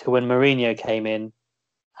 to when Mourinho came in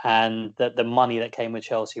and the money that came with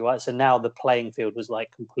Chelsea, right? So now the playing field was like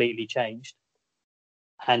completely changed,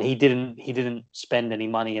 and he didn't spend any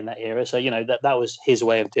money in that era. So that was his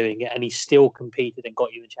way of doing it, and he still competed and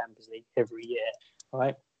got you the Champions League every year,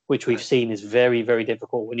 right? Which we've seen is very, very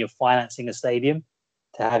difficult when you're financing a stadium,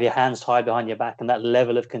 to have your hands tied behind your back, and that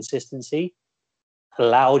level of consistency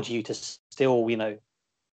allowed you to still,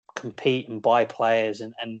 compete and buy players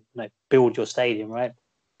and build your stadium, right?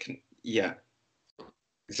 Yeah,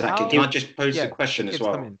 exactly. Can I just pose a question as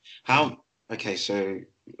well? Okay, so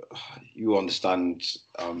you understand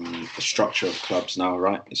the structure of clubs now,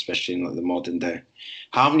 right? Especially in the modern day.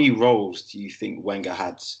 How many roles do you think Wenger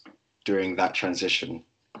had during that transition?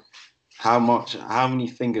 How many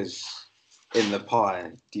fingers in the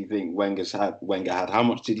pie do you think Wenger had? How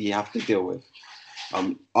much did he have to deal with?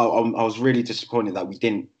 I was really disappointed that he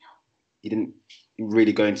didn't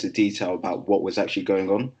really go into detail about what was actually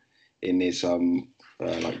going on in his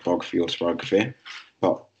biography.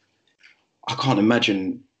 But I can't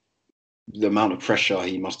imagine the amount of pressure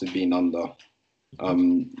he must have been under.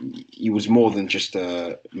 He was more than just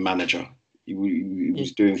a manager. He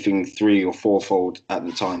was doing things 3 or 4-fold at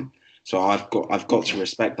the time. So I've got to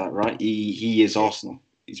respect that, right? He is Arsenal.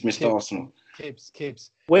 He's Mr. Arsenal. Kibbs.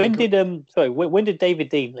 When did David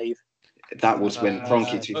Dein leave? That was when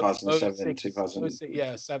Kroenke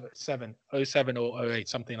 2007, 07 or 08,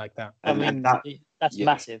 something like that. That's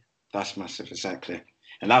massive. That's massive, exactly.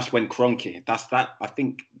 And that's when Kroenke. I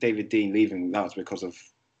think David Dein leaving, that was because of.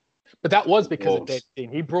 But that was because of David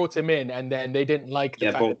Dein. He brought him in, and then they didn't like.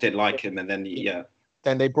 Both didn't like him, and then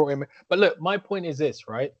Then they brought him in. But look, my point is this,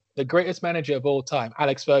 right? The greatest manager of all time,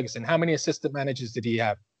 Alex Ferguson. How many assistant managers did he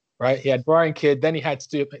have? Right? He had Brian Kidd, then he had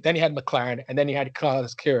McLaren, and then he had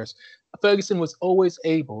Carlos Queiroz. Ferguson was always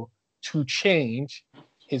able to change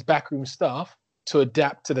his backroom staff to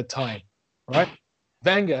adapt to the time, right?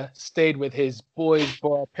 Wenger stayed with his boys,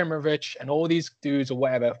 Bora Primovic, and all these dudes or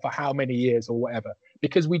whatever for how many years or whatever,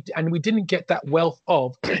 because we didn't get that wealth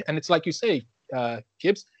of, and it's like you say,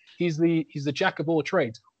 Gibbs, he's the jack of all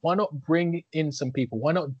trades. Why not bring in some people?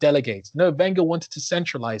 Why not delegate? No, Wenger wanted to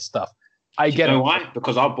centralize stuff. I get it. You know why?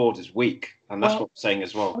 Because our board is weak, and that's what I'm saying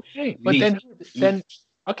as well. Okay, but then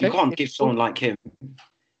okay, you can't give someone like him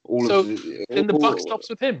then the buck stops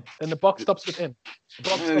with him.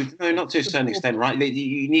 No, not to a certain extent, right?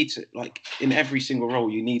 You need to, in every single role,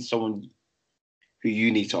 you need someone who you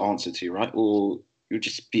need to answer to, right? Or you'll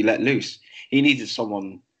just be let loose. He needed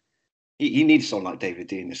someone like David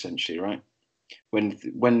Dein, essentially, right?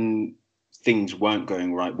 When things weren't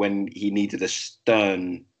going right, when he needed a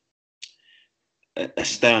stern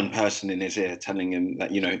person in his ear telling him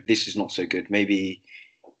that, this is not so good. Maybe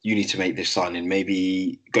you need to make this signing.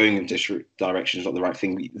 Maybe going in this direction is not the right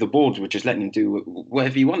thing. The board were just letting him do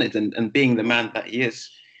whatever he wanted and being the man that he is.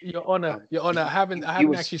 Your Honor, I haven't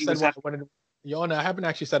actually said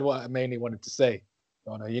what I mainly wanted to say.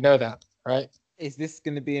 Your Honor, you know that, right? Is this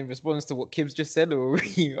going to be in response to what Kibbs just said, or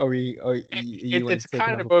it's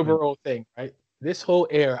kind of overall thing, right? This whole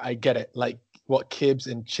era, I get it. Like what Kibbs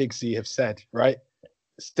and Chigsy have said, right?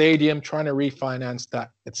 Stadium, trying to refinance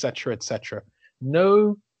that, etc., etc.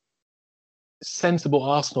 No sensible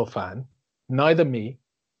Arsenal fan, neither me,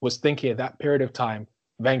 was thinking at that period of time,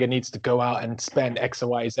 Wenger needs to go out and spend X or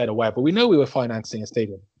Y, Z or whatever. We know we were financing a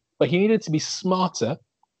stadium, but he needed to be smarter,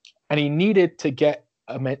 and he needed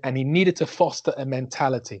to foster a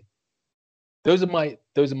mentality. Those are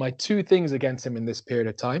my two things against him in this period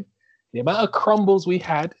of time. The amount of crumbles we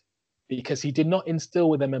had because he did not instill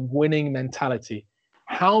with them a winning mentality.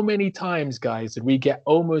 How many times, guys, did we get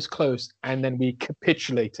almost close and then we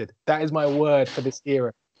capitulated? That is my word for this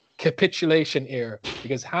era. Capitulation era.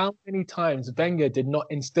 Because how many times Wenger did not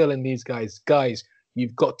instill in these guys,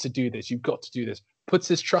 you've got to do this, you've got to do this. Puts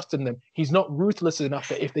his trust in them. He's not ruthless enough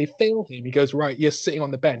that if they fail him, he goes, right, you're sitting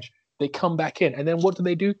on the bench. They come back in. And then what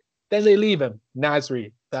do? Then they leave him.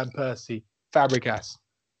 Nasri, Van Persie, Fabregas,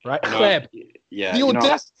 right? Kleb. Yeah. The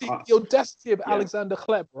audacity of Alexander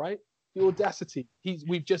Kleb, right? The audacity.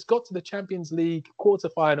 We've just got to the Champions League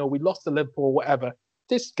quarterfinal. We lost to Liverpool, whatever.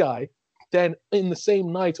 This guy, then in the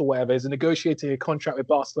same night or whatever, is negotiating a contract with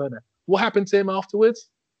Barcelona. What happened to him afterwards?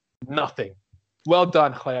 Nothing. Well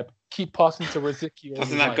done, Kleb. Keep passing to Rosicky. I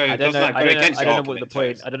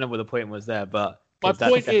don't know what the point was there, but my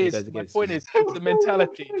point is it's the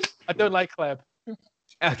mentality. I don't like Kleb.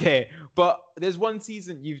 Okay, but there's one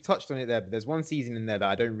season, you've touched on it there, but there's one season in there that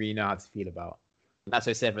I don't really know how to feel about. And that's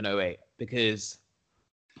 07-08, because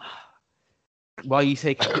while you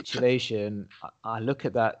say capitulation, I look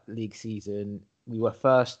at that league season. We were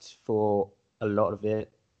first for a lot of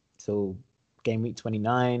it till game week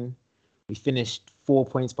 29. We finished 4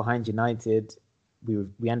 points behind United.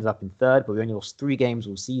 We ended up in third, but we only lost 3 games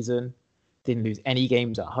all season. Didn't lose any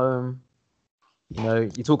games at home. You know,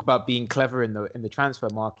 you talk about being clever in the transfer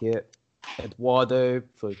market. Eduardo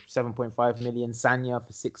for 7.5 million, Sanya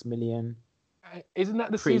for 6 million. Isn't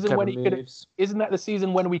that the season when Isn't that the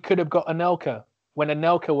season when we could have got Anelka? When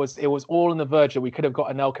Anelka was all on the verge that we could have got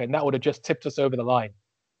Anelka, and that would have just tipped us over the line.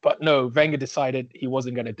 But no, Wenger decided he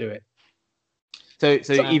wasn't going to do it. So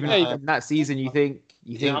even in that season, you think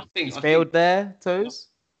he's failed there, Toes?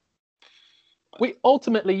 We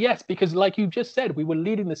ultimately, yes, because like you just said, we were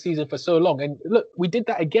leading the season for so long. And look, we did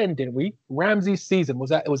that again, didn't we? Ramsey's season,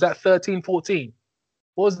 was that 13-14?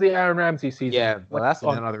 What was the Aaron Ramsey season? Yeah, well, that's in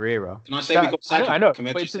another era. Can I say we got Sanya? I know. Can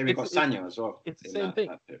we just say we got Sanya as well? It's the same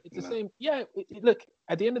thing. It's the same. Yeah, look,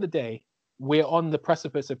 at the end of the day, we're on the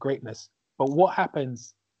precipice of greatness. But what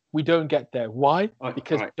happens? We don't get there. Why?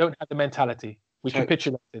 Because we don't have the mentality. We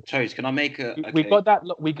capitulated. Toes, can I make We got that.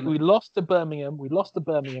 We lost to Birmingham.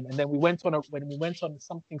 And then we went on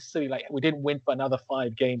something silly, like we didn't win for another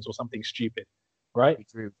 5 games or something stupid, right? We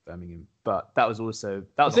drew Birmingham, but that was a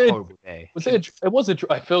horrible day. It was a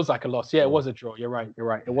draw. It feels like a loss. Yeah, it was a draw. You're right.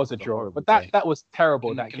 It was a draw. But that was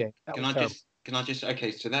terrible. Game. Can I just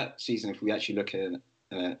okay? So that season, if we actually look at it,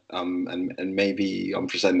 and maybe I'm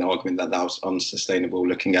presenting the argument that was unsustainable,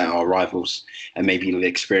 looking at our rivals and maybe the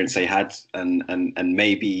experience they had, and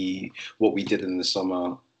maybe what we did in the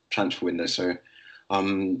summer transfer window. So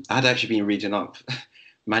I had actually been reading up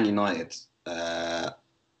Man United on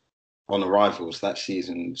arrivals that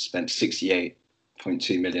season spent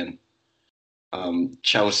 68.2 million.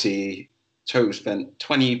 Chelsea total spent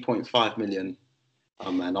 20.5 million,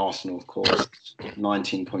 and Arsenal, of course,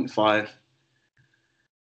 19.5.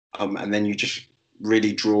 And then you just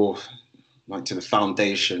really draw like to the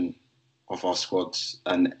foundation of our squads,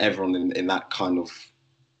 and everyone in that kind of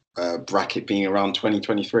bracket being around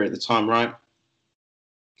 2023 at the time, right?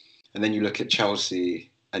 And then you look at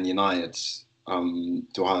Chelsea and United. I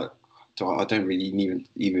don't really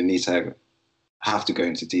even need to have to go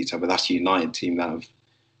into detail, but that's a United team that have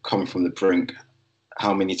come from the brink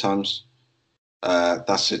how many times?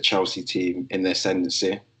 That's a Chelsea team in their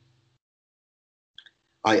ascendancy.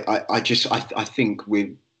 I think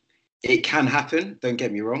it can happen. Don't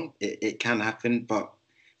get me wrong, it can happen. But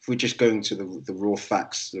if we're just going to the raw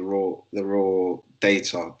facts, the raw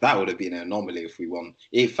data, that would have been an anomaly if we won.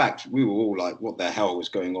 In fact, we were all like, "What the hell was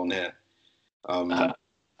going on here?" How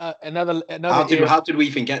did we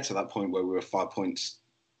even get to that point where we were 5 points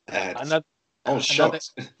ahead? I was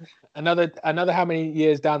shocked. Another how many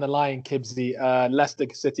years down the line, Kibbsy, Leicester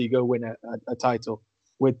City go win a title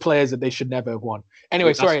with players that they should never have won.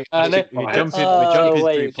 Anyway, sorry. We're jumping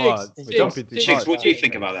too far. Chicks, what do you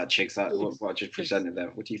think about that, Chicks? What I just presented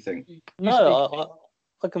there. What do you think? No,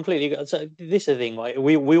 I completely. So this is the thing, right?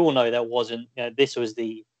 We all know that wasn't. This was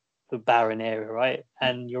the barren area, right?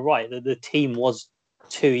 And you're right. The team was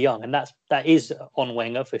too young, and that is on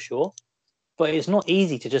Wenger for sure. But it's not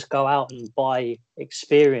easy to just go out and buy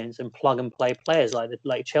experience and plug and play players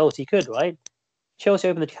like Chelsea could, right? Chelsea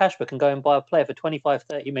open the cash book and go and buy a player for 25,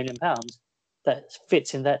 30 million pounds that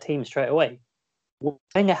fits in that team straight away.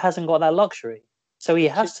 Wenger hasn't got that luxury. So he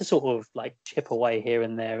has to sort of like chip away here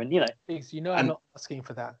and there, and I'm not asking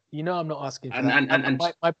for that. I'm not asking for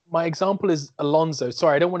that. My example is Alonso.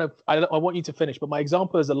 Sorry, I want you to finish, but my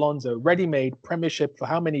example is Alonso, ready-made Premiership for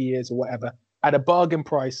how many years or whatever, at a bargain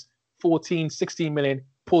price, 14, 16 million,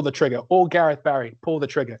 pull the trigger. Or Gareth Barry, pull the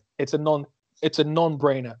trigger. It's a non-brainer. It's a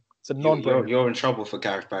non-brainer. You're in trouble for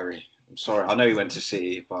Gareth Barry. I'm sorry. I know he went to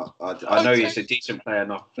City, but I know he's a decent player,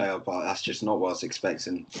 but that's just not what I was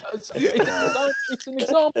expecting. It's an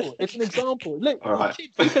example. It's an example. Look, right.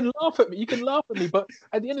 You can laugh at me. You can laugh at me, but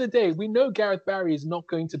at the end of the day, we know Gareth Barry is not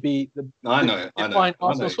going to be I know.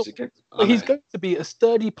 He's going to be a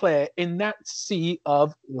sturdy player in that sea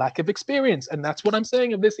of lack of experience, and that's what I'm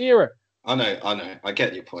saying of this era. I know. I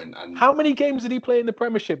get your point. And how many games did he play in the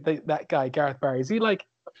Premiership? That guy, Gareth Barry, is he like?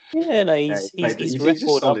 Yeah, no, he's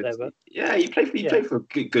record up there. But... Yeah, he played for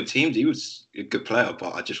good teams. He was a good player,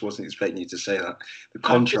 but I just wasn't expecting you to say that. The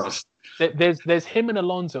contrast. There's him and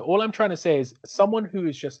Alonso. All I'm trying to say is someone who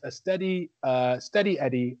is just a steady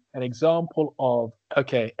Eddie, an example of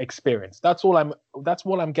experience. That's what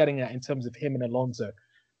I'm getting at in terms of him and Alonso.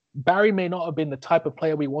 Barry may not have been the type of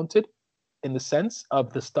player we wanted in the sense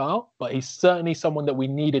of the style, but he's certainly someone that we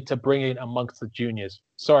needed to bring in amongst the juniors.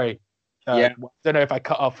 Sorry. I don't know if I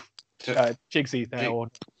cut off Jigsy there or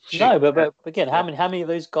no, but again, how many of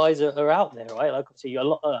those guys are out there, right? Like, obviously, a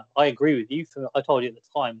lot. I agree with you. I told you at the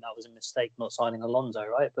time that was a mistake not signing Alonso,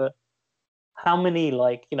 right? But how many,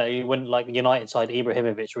 you went like United side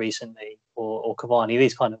Ibrahimovic recently or Cavani,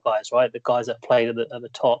 these kind of guys, right? The guys that played at the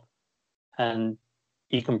top, and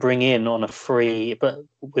you can bring in on a free, but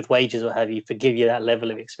with wages or have you, to give you that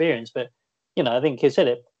level of experience. But I think you said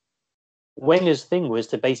it. Wenger's thing was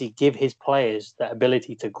to basically give his players that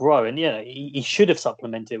ability to grow, and he should have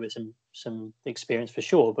supplemented with some experience for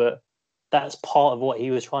sure. But that's part of what he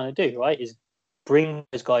was trying to do, right? Is bring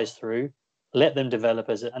those guys through, let them develop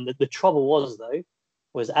and the trouble was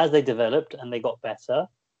as they developed and they got better,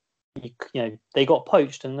 they got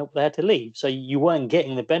poached and they had to leave. So you weren't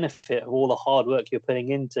getting the benefit of all the hard work you're putting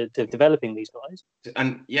into developing these guys.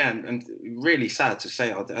 And really sad to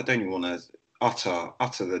say, I don't even want to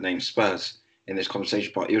utter the name Spurs in this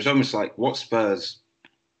conversation, but it was almost like what Spurs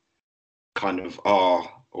kind of are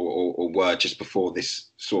or were just before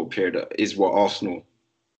this sort of period is what Arsenal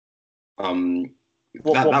that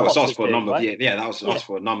was us for a number of years. Yeah, that was us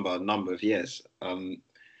for a number of years.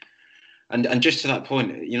 And just to that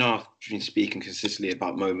point, I've been speaking consistently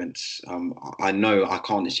about moments. I know I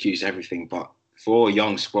can't excuse everything, but for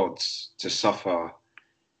young squads to suffer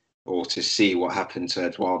or to see what happened to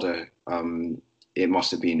Eduardo, it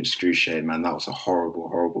must have been excruciating, man. That was a horrible,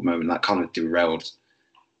 horrible moment. That kind of derailed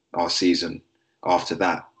our season after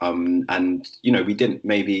that. And, we didn't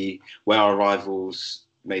maybe, where our rivals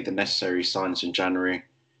made the necessary signs in January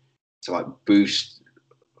to boost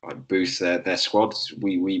their squads,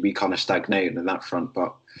 we kind of stagnated in that front.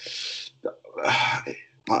 But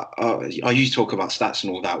I used to talk about stats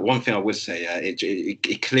and all that. One thing I would say,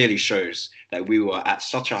 it clearly shows that we were at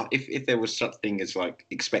such a, if there was such thing as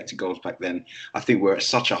expected goals back then, I think we're at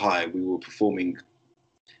such a high, we were performing,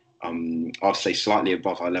 I'd say slightly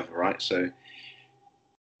above our level, right? So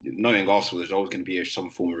knowing Arsenal, there's always going to be some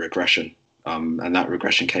form of regression. And that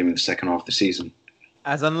regression came in the second half of the season.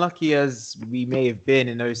 As unlucky as we may have been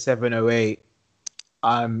in 07-08,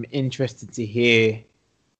 I'm interested to hear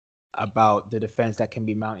about the defence that can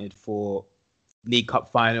be mounted for League Cup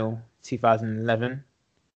final 2011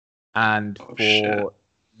 and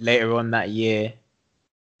later on that year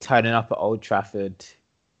turning up at Old Trafford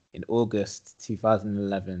in August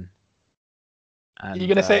 2011. And you're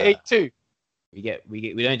gonna say 8-2?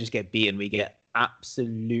 We don't just get beaten, we get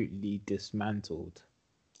absolutely dismantled.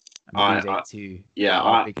 Our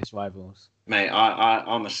biggest rivals. Mate, I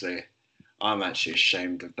honestly, I'm actually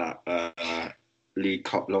ashamed of that League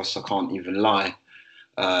Cup loss. I can't even lie.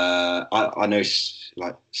 I know,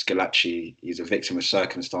 Schillaci, he's a victim of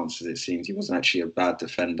circumstances. It seems he wasn't actually a bad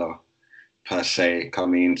defender per se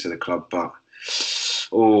coming into the club, but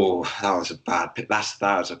that was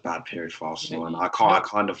a bad period for Arsenal, and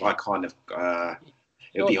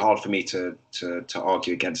it'd be hard for me to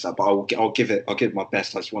argue against that, but I'll give it my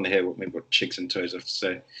best. I just want to hear what Chigs and Toes have to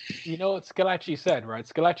say. You know what Schillaci said, right?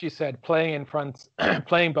 Schillaci said playing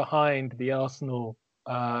behind the Arsenal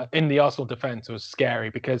in the Arsenal defense was scary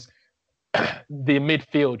because the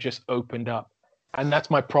midfield just opened up, and that's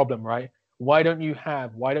my problem, right? Why don't you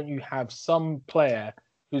have some player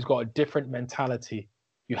who's got a different mentality?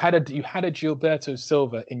 You had a Gilberto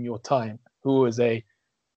Silva in your time who was a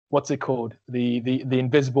what's it called? The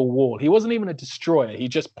invisible wall. He wasn't even a destroyer. He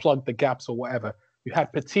just plugged the gaps or whatever. You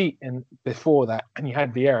had Petit in before that, and you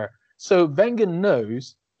had Vieira. So Wenger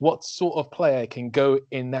knows what sort of player can go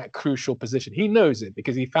in that crucial position. He knows it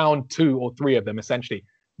because he found 2 or 3 of them essentially.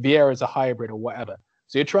 Vieira is a hybrid or whatever.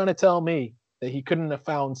 So you're trying to tell me that he couldn't have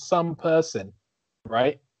found some person,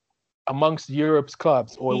 right, amongst Europe's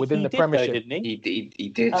clubs or within the Premiership? Though, didn't he? He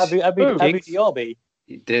did. Abu Diaby.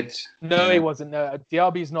 He did. No, he wasn't. No,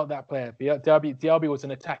 Diaby's not that player. Diaby was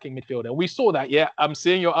an attacking midfielder. We saw that. Yeah, I'm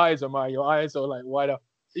seeing your eyes, Omar. Your eyes are like wide up.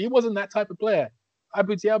 He wasn't that type of player.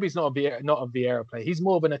 Abu Diaby's not a Vieira player. He's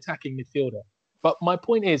more of an attacking midfielder. But my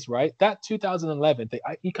point is, right, that 2011 thing,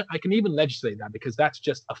 I can even legislate that because that's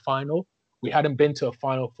just a final. We hadn't been to a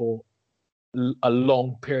final for a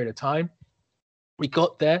long period of time. We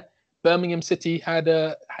got there. Birmingham City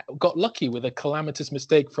got lucky with a calamitous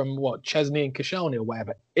mistake from Chesney and Koscielny or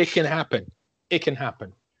whatever. It can happen. It can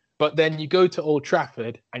happen. But then you go to Old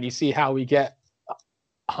Trafford and you see how we get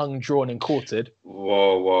hung, drawn, and quartered.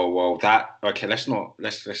 Whoa!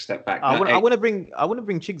 Let's step back. I want to bring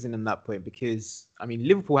Chigs in on that point because I mean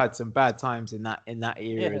Liverpool had some bad times in that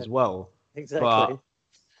era as well. Exactly. But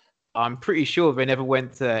I'm pretty sure they never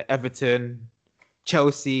went to Everton,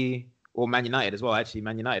 Chelsea, or Man United as well. Actually,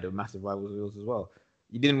 Man United are massive rivals of yours as well.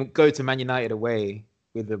 You didn't go to Man United away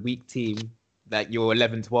with a weak team, that your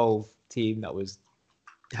 11-12 team that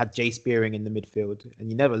had Jay Spearing in the midfield, and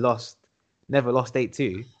you never lost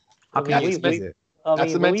 8-2. How can you explain it?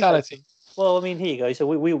 That's the mentality. Well, I mean, here you go. So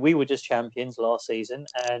we were just champions last season,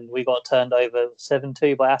 and we got turned over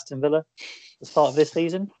 7-2 by Aston Villa at the start of this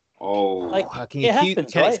season. Can you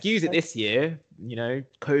excuse it this year? You know,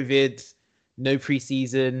 COVID, no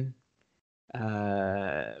preseason.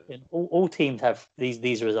 All teams have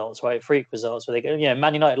these results, right? Freak results where they go.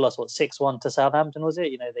 Man United lost 6-1 to Southampton, was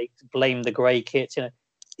it? They blamed the grey kits.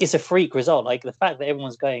 It's a freak result. Like the fact that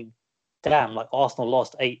everyone's going, damn, like Arsenal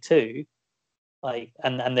lost 8-2, like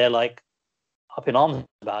and they're like up in arms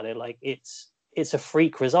about it. Like it's a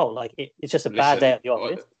freak result. Like it's just a bad day at the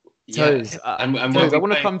office. Toes, I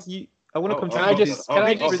want to come to you. Hold on,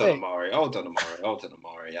 Amari.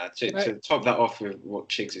 Yeah, to top that off with what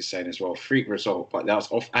Chigs is saying as well, freak result, but that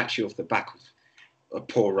was actually off the back of a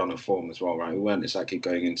poor run of form as well, right? We weren't exactly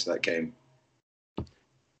going into that game.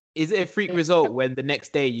 Is it a freak result when the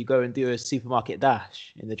next day you go and do a supermarket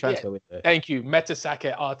dash in the transfer window? Thank you,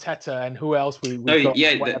 Mertesacker, Arteta, and who else we got?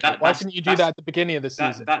 Why couldn't you do that at the beginning of the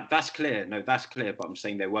season? That's clear. No, that's clear. But I'm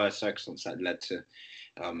saying there were circumstances that led to.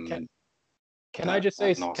 Can I just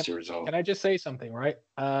say something, right?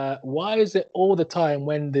 Why is it all the time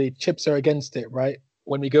when the chips are against it, right?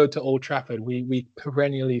 When we go to Old Trafford, we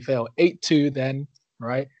perennially fail. 8-2 then,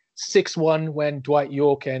 right? 6-1 when Dwight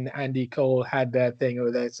York and Andy Cole had their thing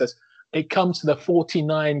over there. It says it comes to the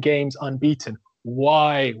 49 games unbeaten.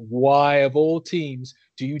 Why of all teams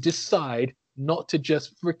do you decide not to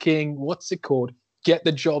just freaking, get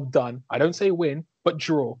the job done? I don't say win, but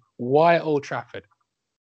draw. Why at Old Trafford?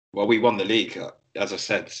 Well, we won the league, as I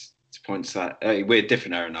said, to points that we're a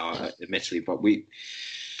different era now, admittedly, but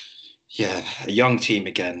a young team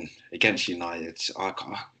again against United.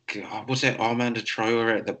 Was it Armando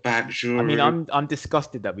Traore at the back? Giroud? I mean, I'm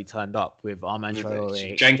disgusted that we turned up with Armando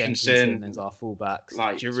Traore, Jenkinson as our fullbacks.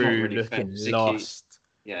 Like Giroud really looking lost.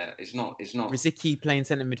 Yeah, it's not. Riziki playing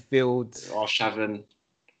centre midfield. Arshavin.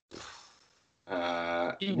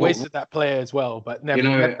 He wasted that player as well, but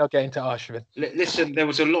never get into Arshavin. Listen, there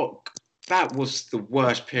was a lot. That was the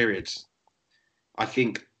worst period. I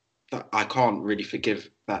think that I can't really forgive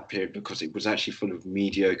that period because it was actually full of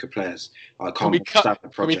mediocre players. I can't understand the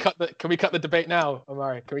project. Can we cut the debate now,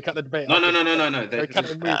 Omari? Can we cut the debate? No. No.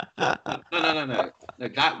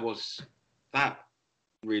 That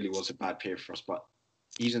really was a bad period for us. But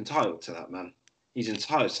he's entitled to that, man. He's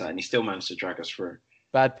entitled to that, and he still managed to drag us through.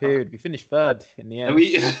 Bad period. We finished third in the end.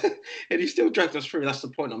 And he still dragged us through. That's the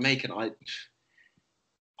point I'm making.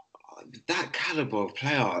 That caliber of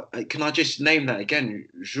player. Can I just name that again?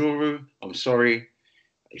 Giroud. I'm sorry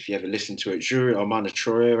if you ever listen to it. Giroud, Armando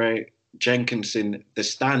Traore, Jenkinson. The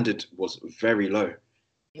standard was very low,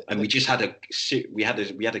 and we just had a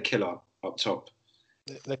killer up top.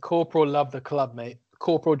 The corporal loved the club, mate.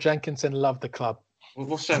 Corporal Jenkinson loved the club.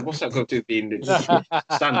 What's that got to do with being the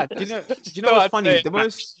standard? Do you know what's funny? The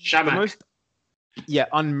most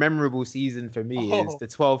unmemorable season for me is the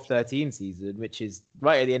 12-13 season, which is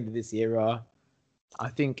right at the end of this era. I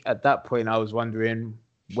think at that point I was wondering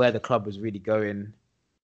where the club was really going.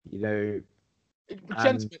 Gentlemen,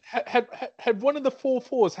 had one of the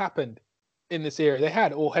 4-4s happened in this era? They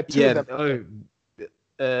had, or had two of them?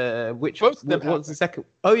 Which both of them? What's the second?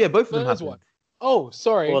 Oh yeah, both of them happened. Oh,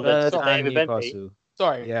 sorry. Or the Spurs David and Bentley. Newcastle.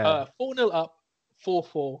 Sorry. Yeah. 4-0 up,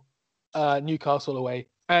 4-4, Newcastle away.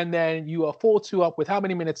 And then you are 4-2 up with how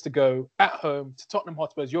many minutes to go at home to Tottenham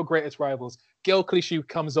Hotspurs, your greatest rivals. Gil Clichy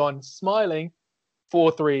comes on smiling,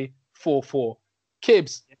 4-3, 4-4.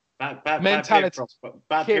 Kibbs, Bad mentality. period for us,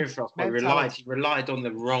 bad period Kibbs, for us. But mentality. he relied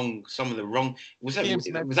on some of the wrong. Was that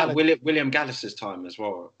mentality. William Gallis's time as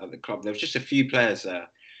well at the club? There was just a few players there.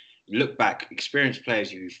 You look back, experienced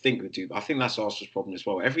players you think would do. I think that's Arsenal's problem as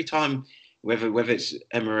well. Every time, whether it's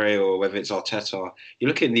Emery or whether it's Arteta, you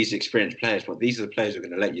look at these experienced players, but these are the players who are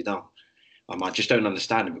going to let you down. I just don't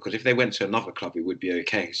understand it, because if they went to another club, it would be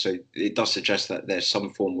okay. So it does suggest that there's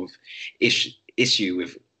some form of issue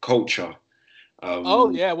with culture.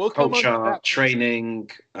 We'll come on to that. Training.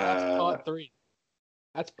 That's part 3.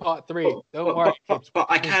 That's part 3. Don't worry, Kibbs. But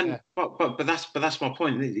that's my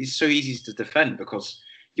point. It's so easy to defend, because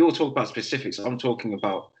you're talking about specifics. I'm talking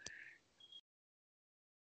about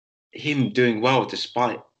him doing well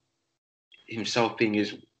despite himself being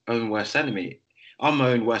his own worst enemy. I'm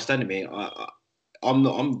my own worst enemy. I'll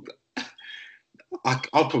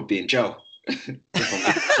probably be in jail. You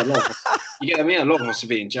get what I mean? A lot of us will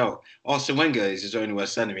be in jail. Arsene Wenger is his own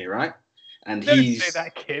worst enemy, right? And Don't say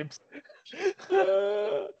that, Kibbs.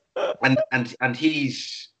 and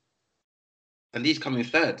he's coming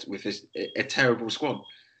third with a terrible squad.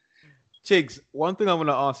 Chigs, one thing I want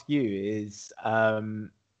to ask you is,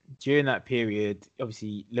 during that period,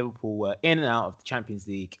 obviously Liverpool were in and out of the Champions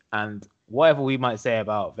League, and whatever we might say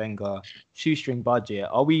about Wenger, shoestring budget,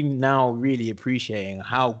 are we now really appreciating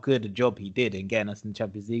how good a job he did in getting us in the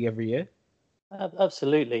Champions League every year?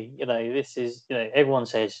 Absolutely. This is, everyone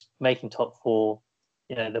says making top 4,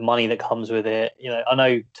 the money that comes with it. I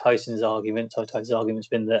know Tyson's argument's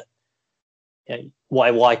been that,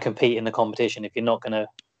 why compete in the competition if you're not going to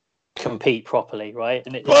compete properly, right?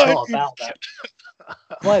 And it's not about that.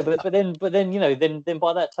 Right, but then then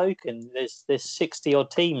by that token, there's 60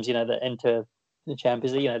 odd teams, that enter the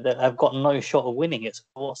Champions League, that have got no shot of winning it. So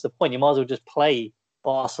what's the point? You might as well just play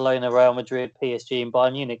Barcelona, Real Madrid, PSG, and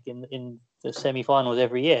Bayern Munich in the semi-finals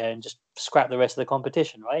every year and just scrap the rest of the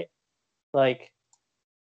competition, right? Like,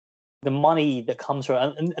 the money that comes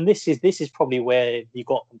from, and this is probably where you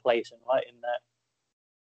got complacent, right? In that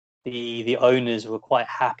the owners were quite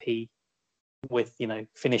happy with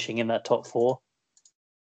finishing in that top 4,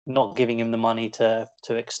 not giving him the money to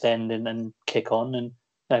extend and kick on, and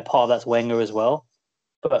part of that's Wenger as well.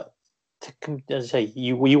 But as I say,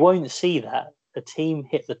 you won't see that a team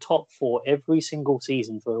hit the top 4 every single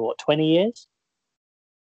season for 20 years.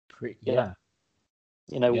 Yeah.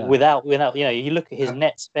 Without you look at his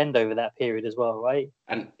net spend over that period as well, right?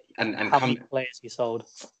 And how many players he sold.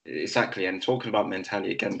 Exactly. And talking about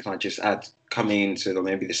mentality again, can I just add, coming into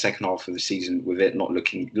maybe the second half of the season with it not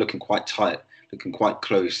looking quite tight, looking quite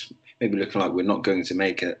close, maybe looking like we're not going to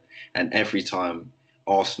make it. And every time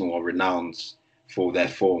Arsenal are renowned for their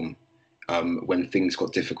form, when things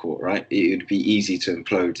got difficult, right? It would be easy to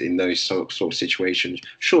implode in those sort of situations.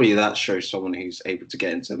 Surely that shows someone who's able to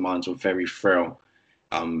get into the minds of very frail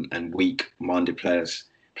and weak-minded players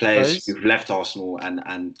who've left Arsenal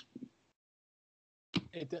and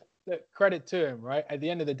credit to him, right? At the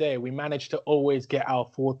end of the day, we managed to always get our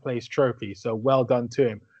 4th place trophy, so well done to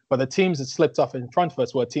him. But the teams that slipped off in front of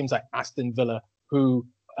us were teams like Aston Villa, who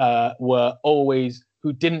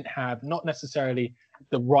didn't have, not necessarily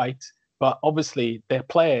the right, but obviously their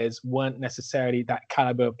players weren't necessarily that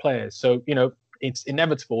caliber of players. So, it's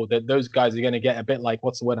inevitable that those guys are going to get a bit like,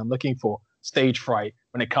 what's the word I'm looking for? Stage fright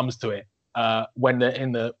when it comes to it, when they're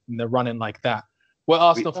in the running like that. We're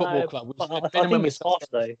Arsenal Football Club. I think it's harsh,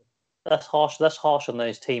 though. That's harsh. That's harsh on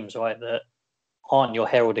those teams, right? That aren't your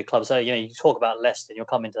heralded clubs. So, you talk about Leicester, and you'll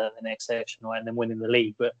come into the next section, right, and then winning the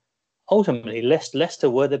league. But ultimately, Leicester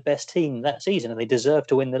were the best team that season, and they deserved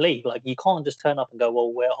to win the league. Like, you can't just turn up and go,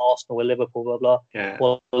 well, we're Arsenal, we're Liverpool, blah blah. Yeah.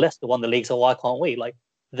 Well, Leicester won the league, so why can't we? Like,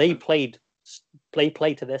 they played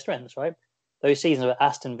to their strengths, right? Those seasons with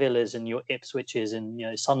Aston Villas and your Ipswiches and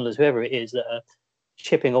Sunderlands, whoever it is that are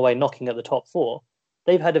chipping away, knocking at the top 4,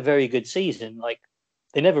 they've had a very good season. Like,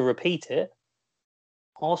 they never repeat it.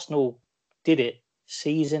 Arsenal did it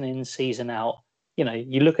season in, season out.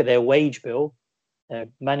 You look at their wage bill,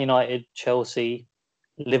 Man United, Chelsea,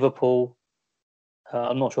 Liverpool.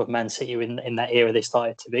 I'm not sure if Man City are in that era they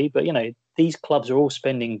started to be, but these clubs are all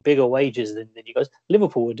spending bigger wages than you guys.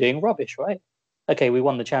 Liverpool were doing rubbish, right? Okay, we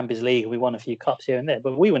won the Champions League, we won a few cups here and there,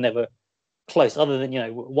 but we were never close. Other than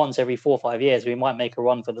once every 4 or 5 years, we might make a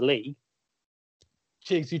run for the league.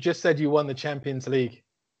 Chigs, you just said you won the Champions League.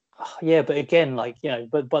 Yeah, but again, like,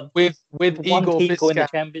 but with one Igor team going the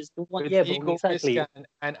Biscan, Champions. with Yeah, but Igor exactly. Biscan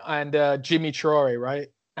and Jimmy Traore, right?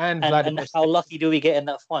 And And Vladimir. how lucky do we get in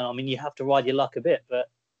that final? I mean, you have to ride your luck a bit, but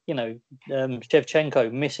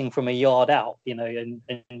Shevchenko missing from a yard out, and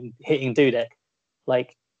hitting Dudek,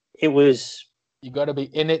 like it was. You got to be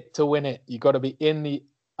in it to win it. You got to be in the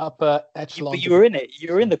upper echelon. But you were in it.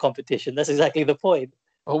 You were in the competition. That's exactly the point.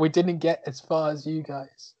 But we didn't get as far as you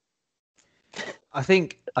guys. I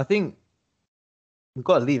think we've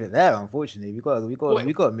got to leave it there. Unfortunately, we've got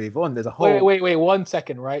to move on. There's a whole. Wait 1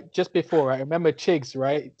 second, right? Just before, right? Remember Chigs,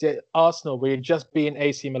 right? Arsenal. We had just beaten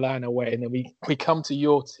AC Milan away, and then we come to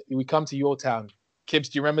your town. Kibbs,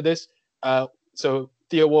 do you remember this? So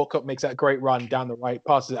Theo Walcott makes that great run down the right,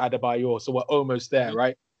 passes Adebayor, so we're almost there,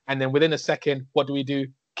 right? And then within a second, what do?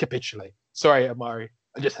 Capitulate. Sorry, Amari.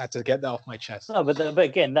 I just had to get that off my chest. No, but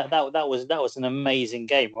again, that was an amazing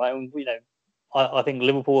game, right? And, I think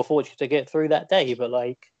Liverpool were fortunate to get through that day, but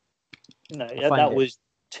that was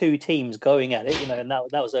two teams going at it, and that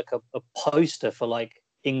was like a poster for like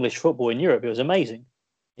English football in Europe. It was amazing.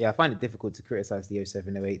 Yeah, I find it difficult to criticize the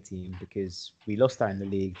 07-08 team because we lost out in the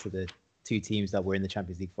league to the two teams that were in the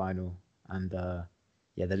Champions League final, and the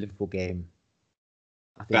Liverpool game.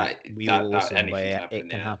 I think we were awesome, but it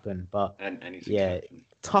can happen. But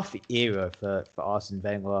tough era for Arsene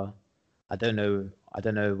Wenger. I don't know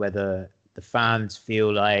whether the fans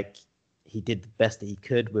feel like he did the best that he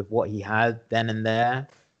could with what he had then and there.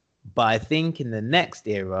 But I think in the next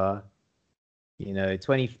era,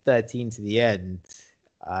 2013 to the end,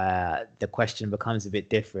 the question becomes a bit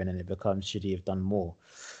different, and it becomes, should he have done more?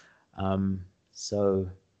 So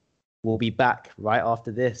we'll be back right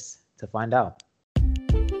after this to find out.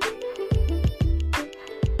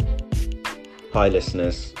 Hi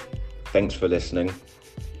listeners, thanks for listening.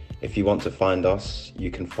 If you want to find us, you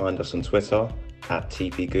can find us on Twitter at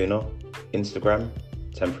TPGooner, Instagram,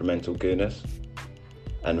 Temperamental Gooners,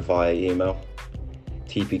 and via email,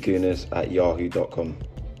 tpgooners@yahoo.com.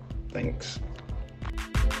 Thanks.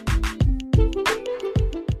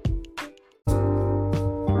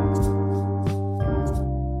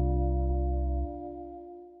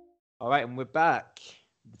 All right, and we're back.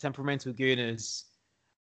 The Temperamental Gooners.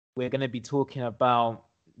 We're going to be talking about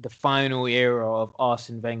the final era of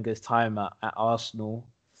Arsene Wenger's time at Arsenal.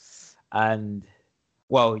 And,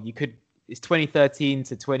 well, it's 2013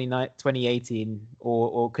 to 2018,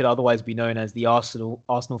 or could otherwise be known as the Arsenal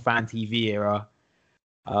Fan TV era.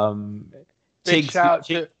 Big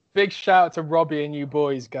shout out to Robbie and you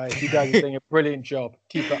boys, guys. You guys are doing a brilliant job.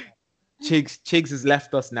 Keep up. Chigs has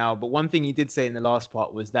left us now, but one thing he did say in the last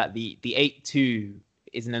part was that the 8-2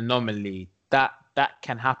 is an anomaly. That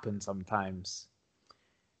can happen sometimes.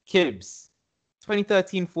 Kibbs,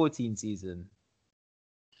 2013-14 season.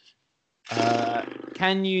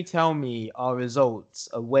 Can you tell me our results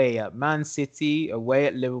away at Man City, away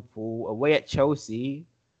at Liverpool, away at Chelsea,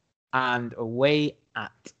 and away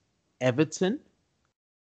at Everton?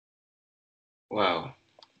 Wow.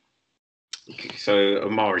 So,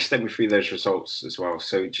 Amari, step me through those results as well.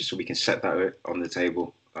 So, just so we can set that on the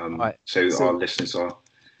table. Right. So our listeners are...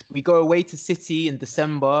 We go away to City in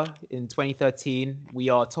December in 2013. We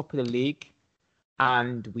are top of the league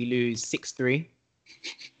and we lose 6-3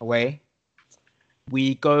 away.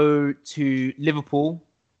 We go to Liverpool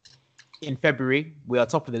in February. We are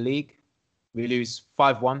top of the league. We lose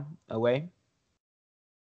 5-1 away.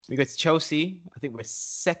 We go to Chelsea. I think we're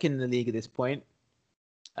second in the league at this point.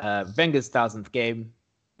 Wenger's 1000th game.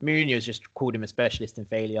 Mourinho's just called him a specialist in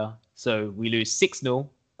failure. So we lose 6-0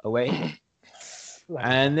 away.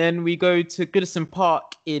 And then we go to Goodison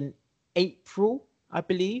Park in April, I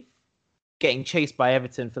believe, getting chased by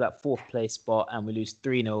Everton for that 4th place spot, and we lose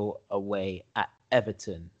 3-0 away at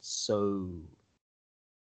Everton. So,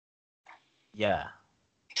 yeah.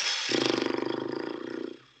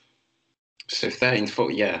 So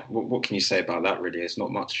 13-4, yeah. What can you say about that, really? There's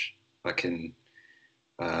not much I can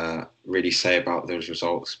really say about those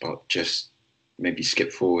results, but just maybe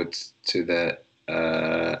skip forward to the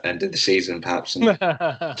end of the season, perhaps, and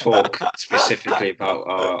talk specifically about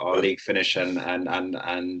our league finish and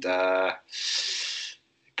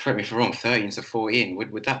correct me if I'm wrong, 13-14.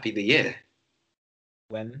 Would that be the year?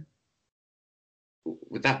 When?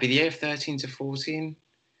 Would that be the year of 13-14?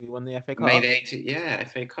 We won the FA Cup. May the 18th, yeah,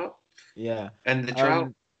 FA Cup. Yeah. And the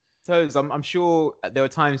drought. So I'm sure there were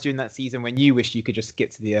times during that season when you wished you could just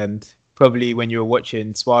skip to the end. Probably when you were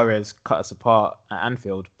watching Suarez cut us apart at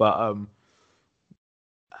Anfield, but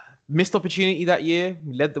missed opportunity that year.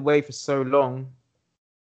 We led the way for so long.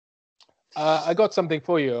 I got something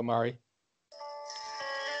for you, Omari.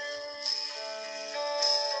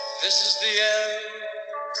 This is the end.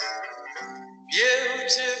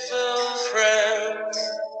 beautiful friend.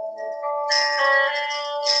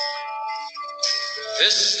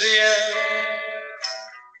 This is the end,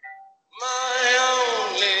 my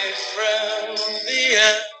only friend, the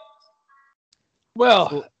end.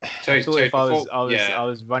 Well, I thought if I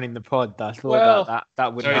was running the pod, I thought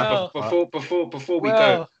that would happen. Before we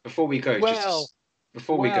go,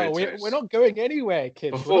 we're not going anywhere,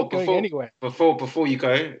 kids. We're not going anywhere. Before you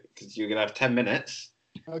go, because you're gonna have 10 minutes.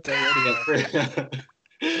 Okay, anyway.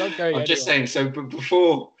 Not going I'm just saying. So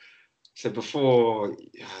before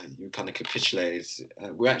you kind of capitulated,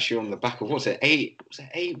 we're actually on the back of what's it? 8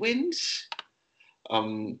 wins?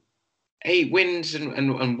 8 wins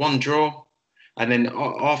and 1 draw. And then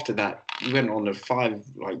after that, we went on a 5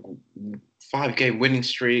 game winning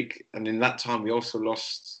streak, and in that time we also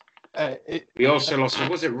lost.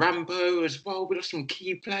 Was it Rambo as well? We lost some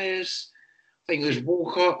key players. I think it was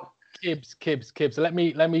Walcott. Kibbs. Let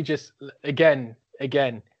me just again.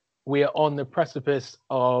 We are on the precipice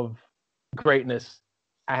of greatness,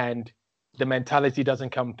 and the mentality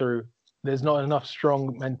doesn't come through. There's not enough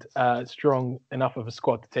strong enough of a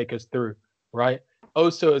squad to take us through, right?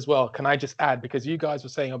 Also, as well, can I just add, because you guys were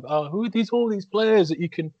saying, who are all these players that you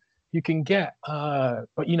can get,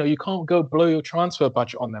 but you can't go blow your transfer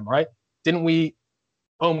budget on them, right? Didn't we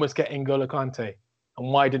almost get N'Golo Kante?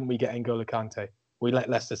 And why didn't we get N'Golo Kante? We let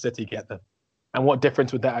Leicester City get them, and what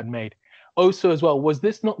difference would that have made? Also, as well, was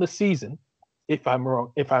this not the season, if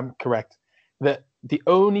I'm correct, that the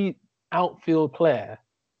only outfield player,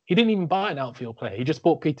 he didn't even buy an outfield player, he just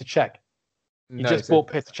bought Peter Cech.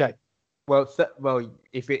 Bought Peter Cech. Well,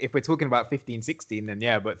 if we're talking about 15-16, then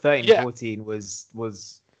yeah, but 13-14 was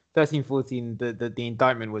 13-14. The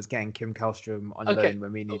indictment was getting Kim Kallstrom on loan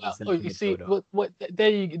when we needed a you see,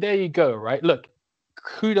 there you go, right? Look,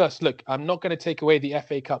 kudos. Look, I'm not going to take away the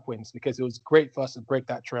FA Cup wins, because it was great for us to break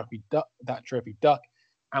that trophy duck,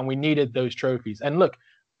 and we needed those trophies. And look,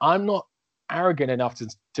 I'm not arrogant enough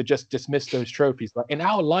to just dismiss those trophies. Like, in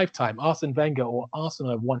our lifetime, Arsene Wenger or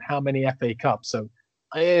Arsenal have won how many FA Cups? So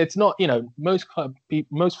it's not, most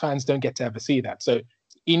fans don't get to ever see that. So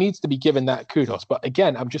he needs to be given that kudos. But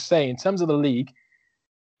again, I'm just saying, in terms of the league,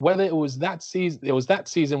 whether it was that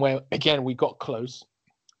season where, again, we got close.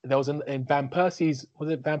 There was in Van Persie's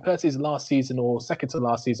last season or second to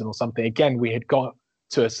last season or something. Again, we had got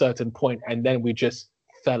to a certain point and then we just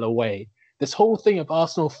fell away. This whole thing of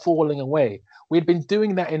Arsenal falling away, we'd been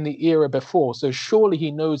doing that in the era before. So surely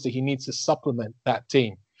he knows that he needs to supplement that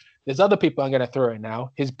team. There's other people I'm going to throw in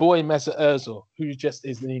now. His boy, Mesut Ozil, who just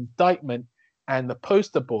is an indictment and the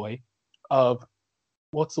poster boy of,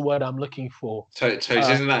 what's the word I'm looking for? So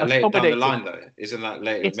isn't that late down the line, though? Isn't that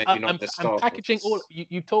late? Maybe not the start. I'm packaging all.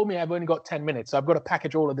 You told me I've only got 10 minutes, so I've got to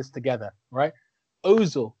package all of this together, right?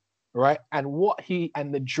 Ozil, right? And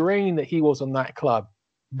the drain that he was on that club,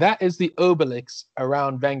 that is the Obelix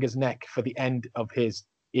around Wenger's neck for the end of his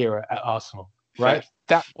era at Arsenal, right?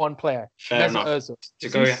 That one player, Mesut Ozil,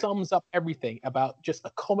 he sums up everything about just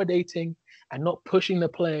accommodating and not pushing the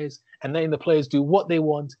players and letting the players do what they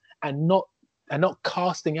want and not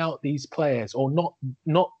casting out these players, or not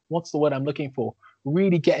what's the word I'm looking for?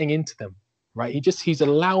 Really getting into them, right? He's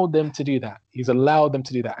allowed them to do that.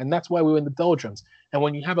 And that's why we were in the doldrums. And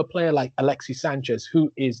when you have a player like Alexis Sanchez, who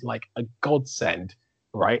is like a godsend,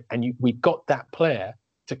 right? And we got that player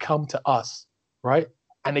to come to us, right?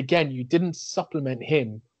 And again, you didn't supplement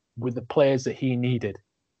him with the players that he needed.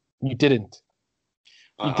 You didn't.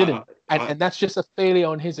 And that's just a failure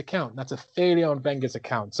on his account. That's a failure on Wenger's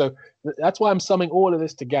account. So that's why I'm summing all of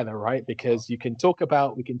this together, right? Because we can talk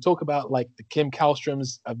about like the Kim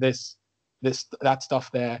Kallstroms of that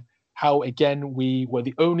stuff there. How again we were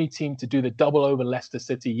the only team to do the double over Leicester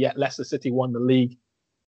City, yet Leicester City won the league.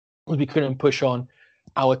 We couldn't push on.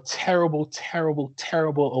 Our terrible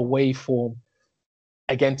away form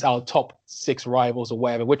against our top 6 rivals or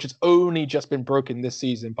whatever, which has only just been broken this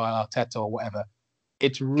season by Arteta or whatever.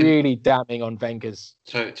 It's really damning on Wenger's.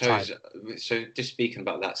 So just speaking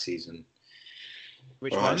about that season.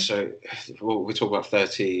 Which one? So we'll talk about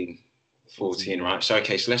 13, 14, right? So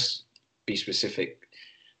let's be specific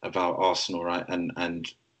about Arsenal, right?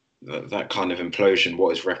 And that kind of implosion,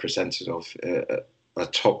 what is represented of a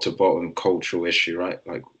top to bottom cultural issue, right?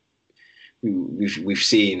 Like we've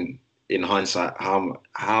seen in hindsight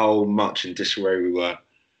how much in disarray we were.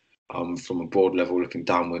 From a board level looking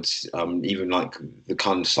downwards, even like the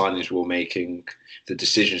kind of signings we're making, the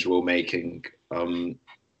decisions we're making.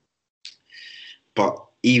 But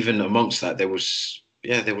even amongst that, there was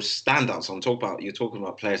standouts. You're talking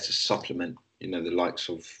about players to supplement, the likes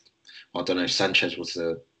of, I don't know, Sanchez was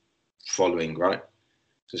the following, right?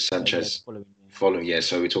 So Sanchez following. following, yeah.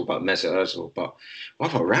 So we talk about Mesut Ozil, but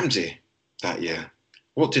what about Ramsey that year?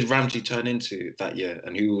 What did Ramsey turn into that year?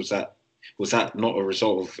 And who was that? Was that not a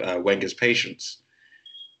result of Wenger's patience?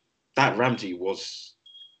 That Ramsey was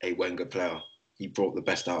a Wenger player. He brought the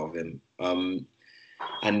best out of him.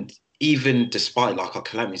 And even despite like our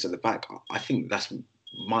calamities at the back, I think that's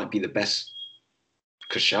might be the best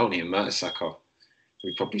Koscielny and Mertesacker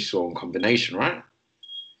we probably saw in combination, right?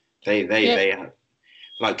 They had,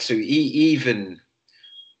 like, so even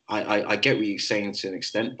I get what you're saying to an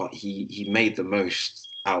extent, but he made the most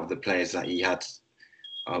out of the players that he had,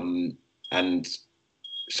 and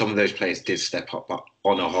some of those players did step up, but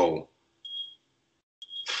on a whole,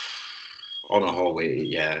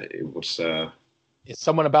 it was. Is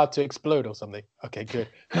someone about to explode or something? Okay, good.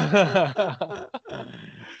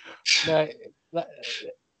 No,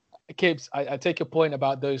 Kibbs, I take your point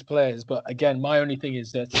about those players, but again, my only thing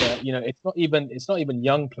is that it's not even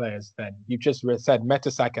young players. Then you just said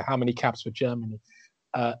Mertesacker, how many caps for Germany?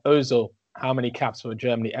 Ozil, how many caps for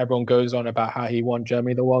Germany? Everyone goes on about how he won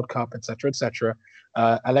Germany the World Cup, etc., etc.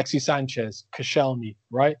 Alexis Sanchez, Koscielny,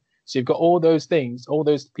 right? So you've got all those things, all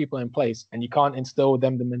those people in place, and you can't instill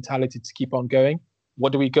them the mentality to keep on going.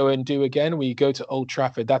 What do we go and do again? We go to Old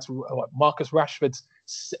Trafford. That's what Marcus Rashford's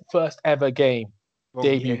first ever game.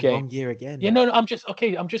 Debut game. Wrong year again. Yeah, no, I'm just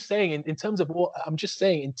saying in terms of what I'm just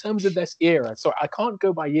saying in terms of this era. So I can't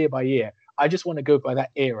go by year. I just want to go by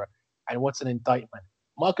that era. And what's an indictment?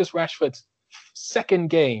 Marcus Rashford's second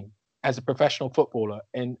game as a professional footballer,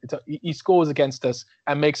 and he scores against us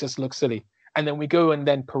and makes us look silly. And then we go and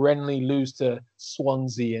then perennially lose to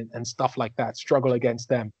Swansea and stuff like that. Struggle against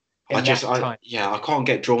them. I can't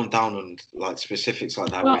get drawn down on like specifics like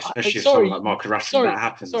that, well, especially if someone like Marcus Rashford that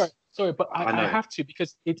happens. Sorry, but I have to,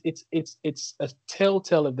 because it's a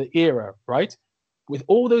telltale of the era, right? With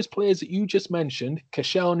all those players that you just mentioned,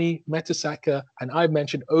 Koscielny, Mertesacker, and I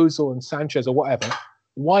mentioned Ozil and Sanchez or whatever,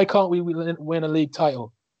 why can't we win a league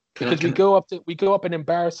title? Because we go up and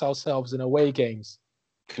embarrass ourselves in away games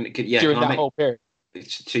during that whole period.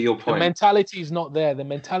 To your point, the mentality is not there. The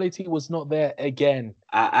mentality was not there again,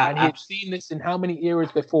 and he'd seen this in how many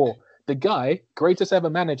eras before? The guy, greatest ever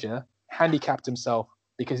manager, handicapped himself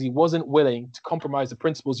because he wasn't willing to compromise the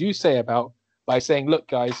principles you say about by saying, look,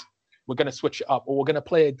 guys, we're going to switch it up, or we're going to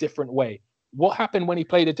play a different way. What happened when he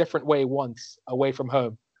played a different way once away from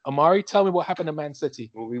home? Amari, tell me what happened to Man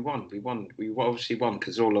City. Well, we won. We obviously won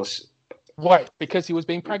because all us. Right, because he was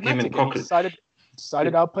being pragmatic. And he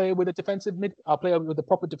decided I'll play with I'll play with a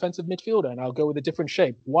proper defensive midfielder, and I'll go with a different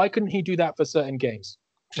shape. Why couldn't he do that for certain games?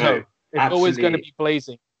 No, it's always going to be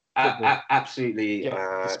blazing. Absolutely.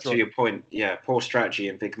 To your point, poor strategy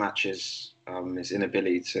in big matches. His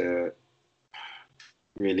inability to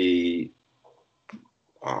really,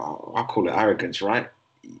 I'll call it arrogance, right?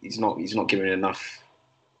 He's not giving enough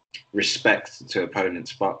respect to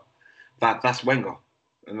opponents, but that's Wenger,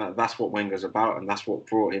 and that's what Wenger's about, and that's what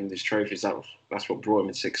brought him these trophies. That's what brought him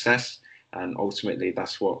in success, and ultimately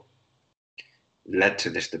that's what led to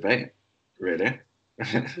this debate, really.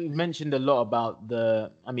 We mentioned a lot about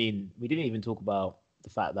we didn't even talk about the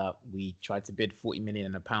fact that we tried to bid 40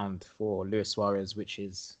 million and £1 for Luis Suarez, which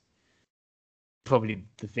is probably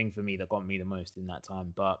the thing for me that got me the most in that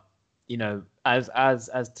time. But, as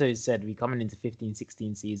Toad said, we coming into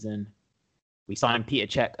 15-16 season, we signed Peter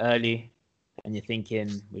Cech early, and you're thinking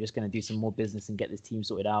we're just going to do some more business and get this team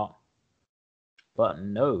sorted out. But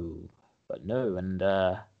no. And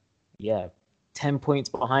 10 points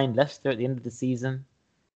behind Leicester at the end of the season,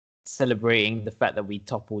 celebrating the fact that we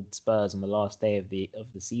toppled Spurs on the last day of the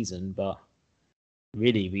season. But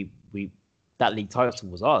really, we that league title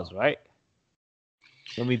was ours, right?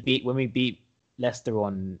 When we beat Leicester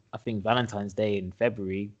on, I think, Valentine's Day in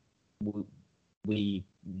February, we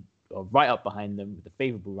are right up behind them with a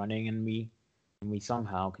favourable running, and we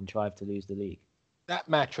somehow contrived to lose the league. That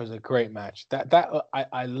match was a great match.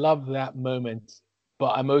 I love that moment,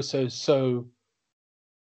 but I'm also so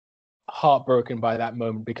heartbroken by that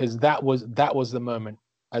moment, because that was the moment,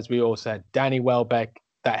 as we all said. Danny Welbeck,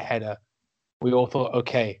 that header, we all thought,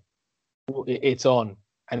 okay, it's on.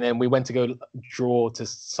 And then we went to go draw to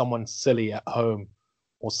someone silly at home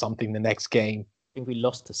or something the next game. I think we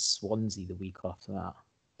lost to Swansea the week after that.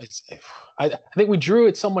 I think we drew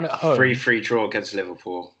at someone at home. 3-3 draw against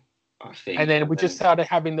Liverpool, I think. And then we just started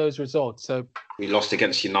having those results. So we lost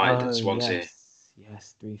against United at Swansea.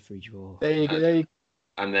 Yes, 3-3 draw. There you go.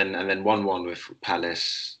 And then 1-1 with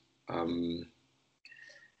Palace.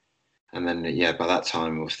 And then by that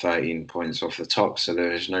time we were 13 points off the top, so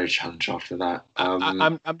there is no challenge after that.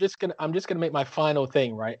 I'm just gonna make my final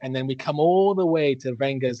thing, right? And then we come all the way to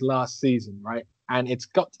Wenger's last season, right? and it's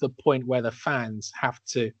got to the point where the fans have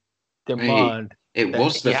to demand. It that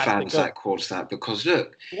was the he has to fans go. that caused that, because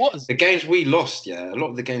look, What was the games we lost, a lot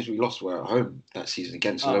of the games we lost were at home that season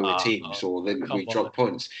against lower teams, or then we dropped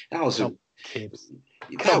points. That was Kids.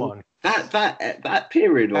 that, Come on. that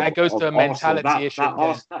period That goes to a mentality Arsenal, issue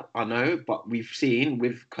again. that I know, but we've seen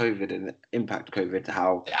with COVID and the impact of COVID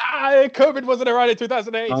how COVID wasn't around in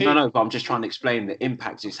 2018. no, but I'm just trying to explain the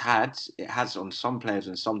impact it has on some players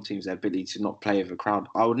and some teams, their ability to not play with a crowd.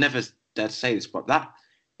 I would never dare to say this, but that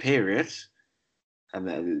period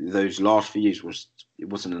and those last few years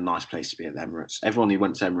wasn't a nice place to be at the Emirates. Everyone who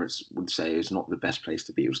went to Emirates would say it was not the best place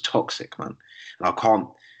to be. It was toxic, man. And I can't,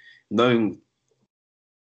 knowing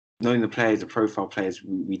the players, the profile players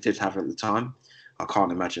we did have at the time, I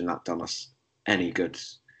can't imagine that done us any good.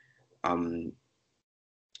 That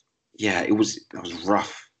was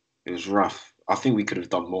rough. It was rough. I think we could have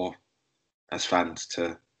done more as fans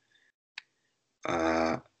to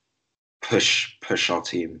push our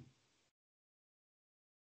team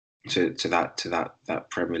to that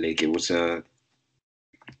Premier League. It was a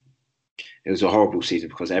horrible season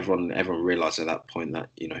because everyone realised at that point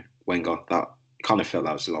that, you know, Wenger, that kind of felt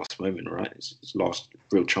that was the last moment, right? It's his last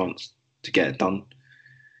real chance to get it done.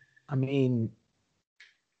 I mean,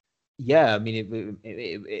 yeah, I mean,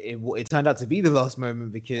 it turned out to be the last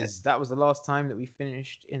moment because that was the last time that we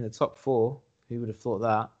finished in the top four. Who would have thought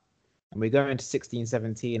that? And we're going to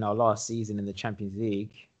 16-17, our last season in the Champions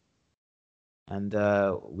League. And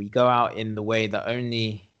we go out in the way that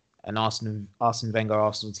only an Arsene Wenger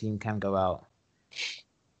Arsenal team can go out.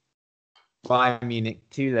 Bayern Munich,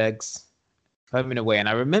 2 legs, home and away. And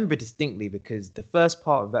I remember distinctly because the first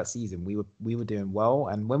part of that season, we were doing well.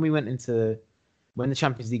 And when the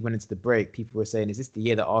Champions League went into the break, people were saying, is this the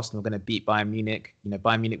year that Arsenal are going to beat Bayern Munich? You know,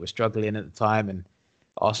 Bayern Munich were struggling at the time and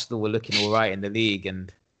Arsenal were looking all right in the league.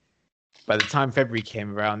 And by the time February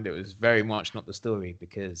came around, it was very much not the story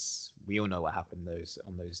because we all know what happened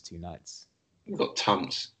on those 2 nights. We've got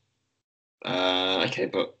tons. Okay,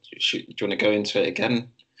 but do you want to go into it again?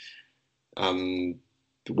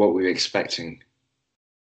 What we were expecting,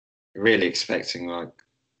 really expecting, like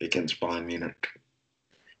against Bayern Munich.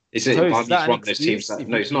 Is it one of those teams that?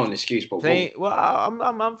 No, it's not an excuse. But well,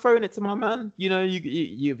 I'm throwing it to my man. You know,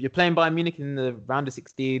 you're playing Bayern Munich in the round of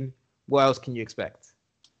 16. What else can you expect?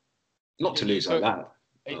 Not to lose like that.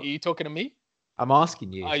 Are you talking to me? I'm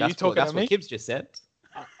asking you. That's what Gibbs just said.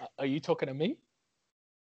 Are you talking to me?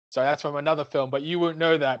 Sorry, that's from another film, but you won't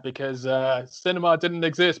know that because cinema didn't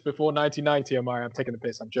exist before 1990. Amari, I'm taking the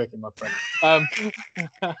piss. I'm joking, my friend.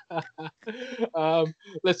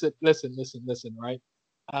 Listen, right?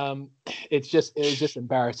 It was just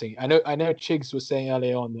embarrassing. I know Chigs was saying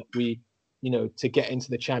earlier on that we, you know, to get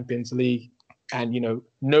into the Champions League, and, you know,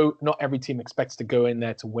 not every team expects to go in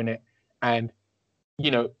there to win it. And,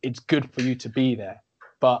 you know, it's good for you to be there,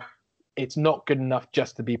 but it's not good enough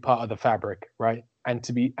just to be part of the fabric, right? And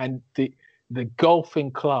the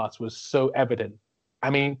golfing class was so evident.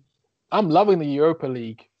 I mean, I'm loving the Europa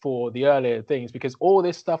League for the earlier things because all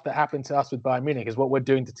this stuff that happened to us with Bayern Munich is what we're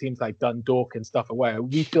doing to teams like Dundalk and stuff away.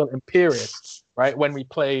 We feel imperious, right? When we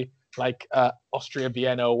play like Austria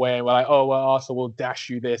Vienna away and we're like, oh, well, Arsenal will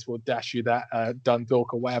dash you this, we'll dash you that,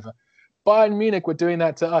 Dundalk or whatever. Bayern Munich were doing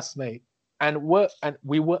that to us, mate. And we're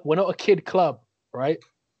not a kid club, right?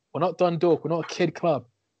 We're not Dundalk, we're not a kid club.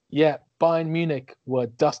 Yeah, Bayern Munich were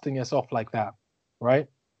dusting us off like that, right?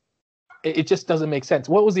 It just doesn't make sense.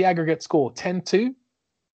 What was the aggregate score? 10-2?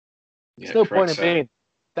 There's no point in being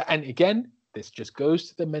that. And again, this just goes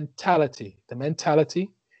to the mentality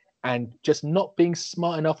and just not being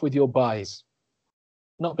smart enough with your buys.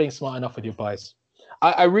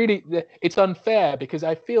 I really, it's unfair because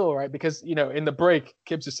I feel, right, because, you know, in the break,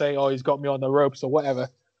 Kibbs is saying, oh, he's got me on the ropes or whatever.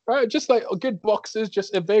 Right, just like good boxers,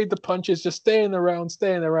 just evade the punches, just stay in the rounds,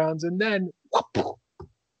 and then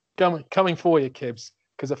coming for you, Kibbs.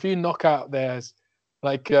 Because a few knockout there's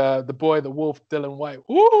like the wolf, Dylan White.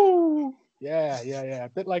 Woo! Yeah, a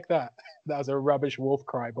bit like that. That was a rubbish wolf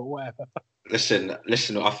cry, but whatever. Listen.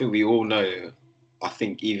 I think we all know. I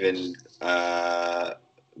think even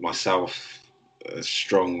myself, a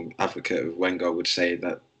strong advocate of Wenger, would say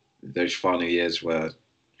that those final years were,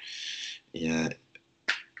 yeah,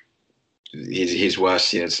 his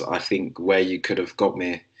worst years. I think where you could have got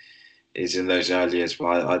me is in those early years,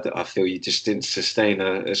 but I feel you just didn't sustain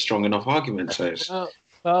a strong enough argument. So,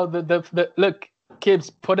 well, look, Kibbs,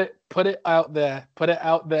 put it out there to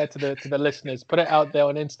the listeners, put it out there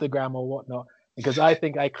on Instagram or whatnot, because I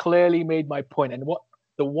think I clearly made my point. And what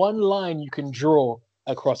the one line you can draw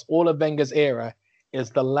across all of Wenger's era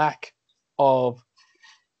is the lack of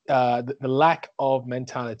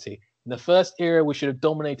mentality. In the first era, we should have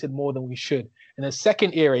dominated more than we should. In the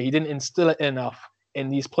second era, he didn't instill it enough in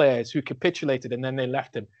these players who capitulated and then they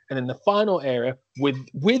left him. And in the final era, with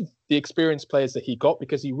the experienced players that he got,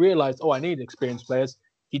 because he realized, oh, I need experienced players,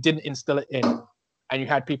 he didn't instill it in. And you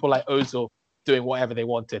had people like Ozil doing whatever they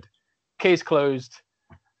wanted. Case closed.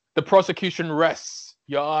 The prosecution rests,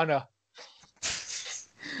 Your Honor.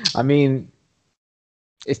 I mean,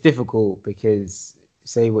 it's difficult because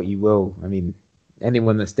say what you will. I mean,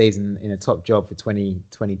 anyone that stays in a top job for 20,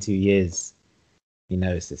 22 years, you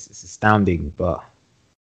know, it's astounding, but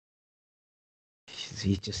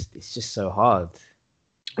it's just so hard.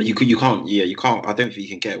 You can't. I don't think you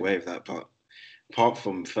can get away with that. But apart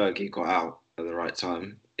from Fergie got out at the right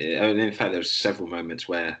time, in fact, there's several moments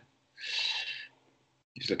where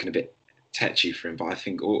he's looking a bit tetchy for him. But I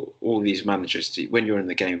think all these managers, when you're in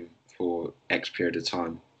the game for X period of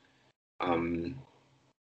time,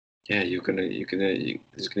 there's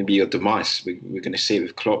gonna be your demise. We're gonna see it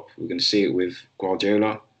with Klopp. We're gonna see it with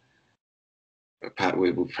Guardiola.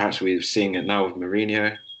 Perhaps we're seeing it now with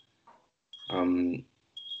Mourinho.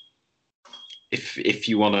 If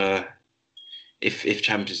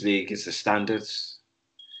Champions League is the standards,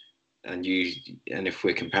 and if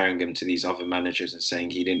we're comparing him to these other managers and saying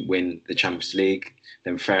he didn't win the Champions League,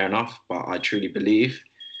 then fair enough. But I truly believe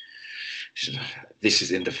this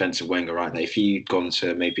is in defence of Wenger, right? That if he'd gone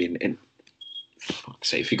to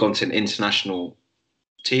if he'd gone to an international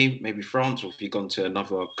team, maybe France, or if he'd gone to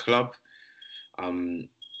another club,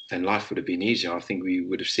 then life would have been easier. I think we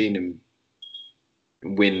would have seen him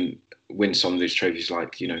win some of those trophies,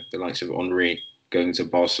 like, you know, the likes of Henry going to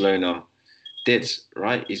Barcelona did,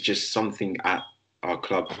 right? It's just something at our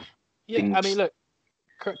club. Yeah, I mean, look,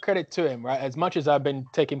 credit to him, right? As much as I've been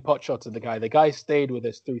taking pot shots at the guy stayed with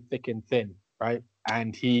us through thick and thin, right?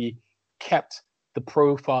 And he kept the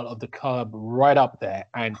profile of the club right up there.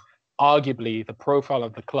 And arguably, the profile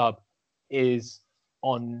of the club is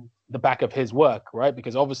on the back of his work, right?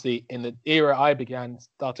 Because obviously, in the era I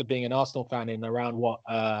started being an Arsenal fan in around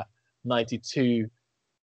 92,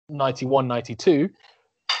 91, 92.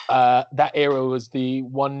 That era was the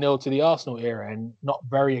 1-0 to the Arsenal era, and not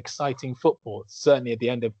very exciting football. Certainly at the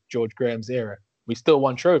end of George Graham's era, we still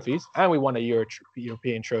won trophies, and we won a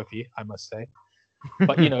European trophy, I must say.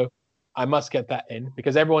 But you know, I must get that in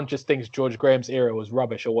because everyone just thinks George Graham's era was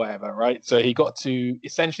rubbish or whatever, right? So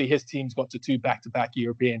his teams got to 2 back-to-back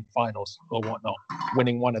European finals or whatnot,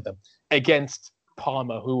 winning one of them against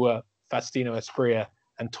Parma, who were Faustino Asprilla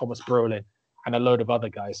and Thomas Brolin and a load of other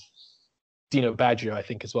guys. Dino Baggio, I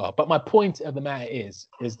think, as well. But my point of the matter is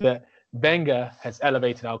that Wenger has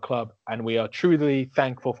elevated our club, and we are truly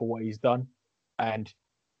thankful for what he's done. And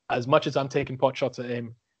as much as I'm taking pot shots at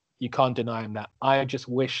him, you can't deny him that. I just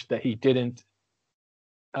wish that he didn't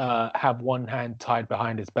have one hand tied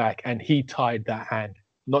behind his back, and he tied that hand.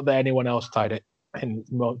 Not that anyone else tied it, and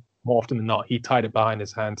more often than not, he tied it behind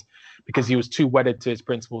his hand because he was too wedded to his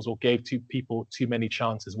principles or gave people too many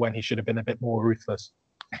chances when he should have been a bit more ruthless.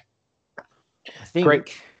 I think great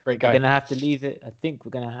guy. We're gonna have to leave it. I think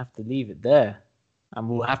we're gonna have to leave it there, and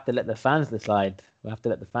we'll have to let the fans decide. We'll have to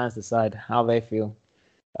let the fans decide how they feel.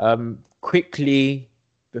 Quickly,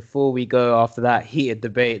 before we go after that heated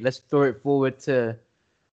debate, let's throw it forward to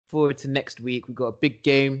next week. We've got a big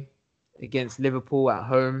game against Liverpool at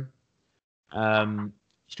home.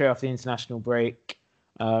 Straight after the international break.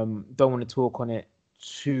 Don't want to talk on it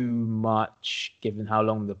too much, given how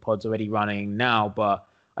long the pod's already running now, but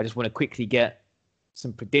I just want to quickly get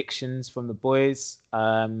some predictions from the boys.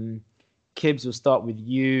 Kibbs, we'll start with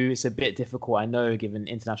you. It's a bit difficult, I know, given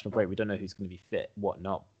international break. We don't know who's going to be fit,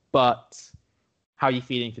 whatnot. But how are you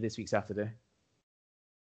feeling for this week Saturday?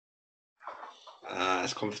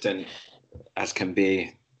 As confident as can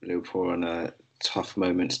be. Liverpool in a tough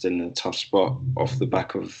moment, still in a tough spot off the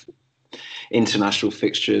back of international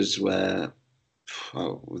fixtures where,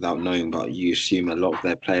 without knowing, but you assume a lot of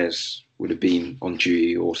their players would have been on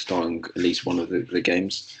duty or starting at least one of the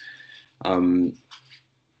games. I'd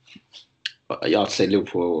say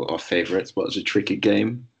Liverpool are favourites, but it's a tricky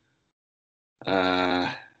game.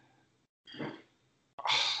 I'm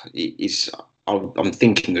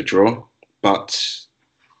thinking a draw, but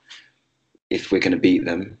if we're going to beat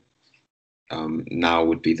them, now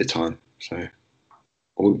would be the time. So I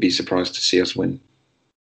wouldn't be surprised to see us win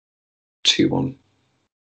 2-1.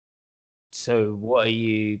 So what are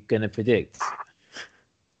you going to predict?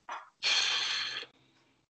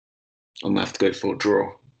 I'm going to have to go for a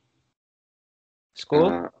draw.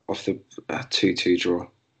 Score? Off the 2-2 draw.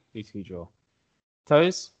 2-2 draw.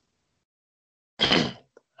 Toes?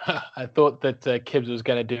 I thought that Kibbs was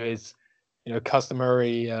going to do his,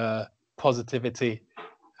 customary positivity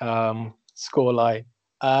scoreline.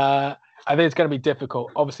 I think it's going to be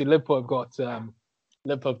difficult. Obviously, Liverpool have got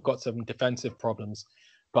some defensive problems,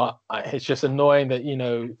 but it's just annoying that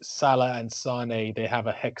Salah and Sane, they have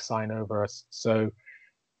a hex sign over us. So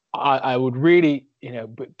I would really,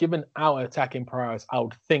 but given our attacking priorities, I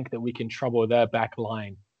would think that we can trouble their back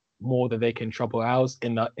line more than they can trouble ours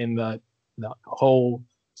in the whole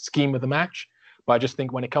scheme of the match. But I just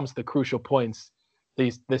think when it comes to the crucial points,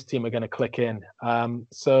 this team are going to click in.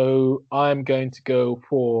 So I'm going to go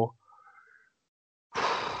for.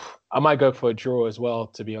 I might go for a draw as well,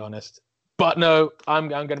 to be honest. But no, I'm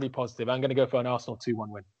going to be positive. I'm going to go for an Arsenal 2-1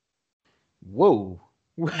 win. Whoa!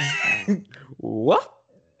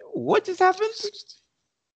 What just happened?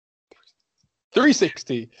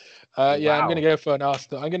 360. Yeah, Wow. I'm going to go for an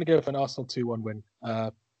Arsenal. I'm going to go for an Arsenal 2-1 win.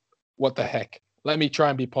 What the heck? Let me try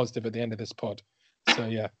and be positive at the end of this pod. So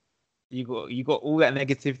yeah. You got all that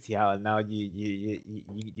negativity out, and now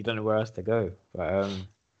you don't know where else to go. But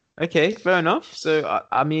okay, fair enough. So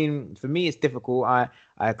I mean, for me, it's difficult. I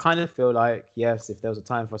kind of feel like, yes, if there was a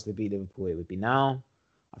time for us to beat Liverpool, it would be now.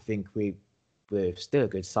 I think we're still a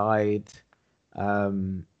good side.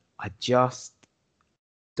 I just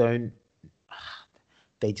don't.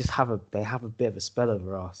 They have a bit of a spell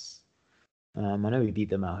over us. I know we beat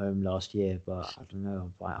them at home last year, but I don't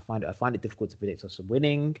know. I find it difficult to predict us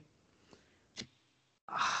winning.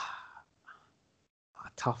 A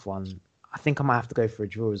tough one. I think I might have to go for a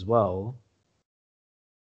draw as well.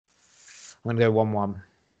 I'm gonna go 1-1.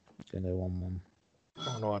 1-1.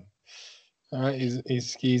 All right,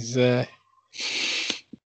 he's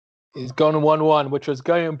gone 1-1, which was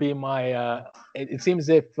going to be my. It seems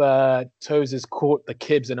as if Toes has caught the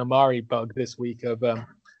Kibbs and Amari bug this week of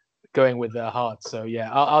going with their heart. So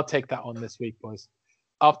yeah, I'll take that on this week, boys.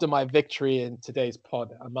 After my victory in today's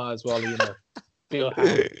pod, I might as well,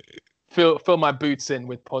 fill my boots in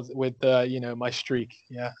with my streak.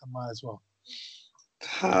 Yeah, I might as well.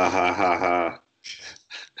 Ha ha ha ha.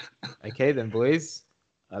 Okay then, boys.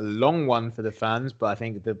 A long one for the fans, but I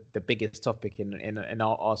think the biggest topic in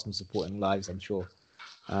our Arsenal supporting lives, I'm sure.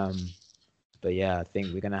 But yeah, I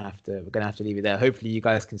think we're gonna have to leave it there. Hopefully, you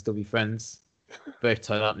guys can still be friends. Both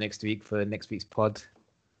turn up next week for next week's pod.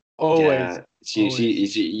 Always. Yeah,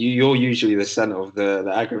 you're usually the center of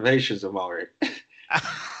the aggravations, Amari.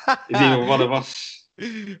 Is even one of us.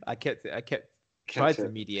 I kept tried to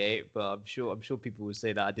mediate, but I'm sure people will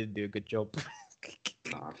say that I didn't do a good job.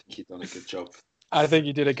 No, I think you've done a good job. I think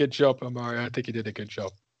you did a good job, Amari. I think you did a good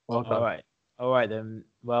job. Well done. All right then.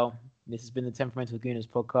 Well, this has been the Temperamental Gooners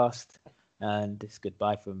podcast, and it's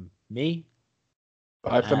goodbye from me.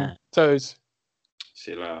 Bye from Toes.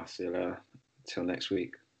 See you later. Till next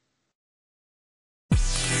week.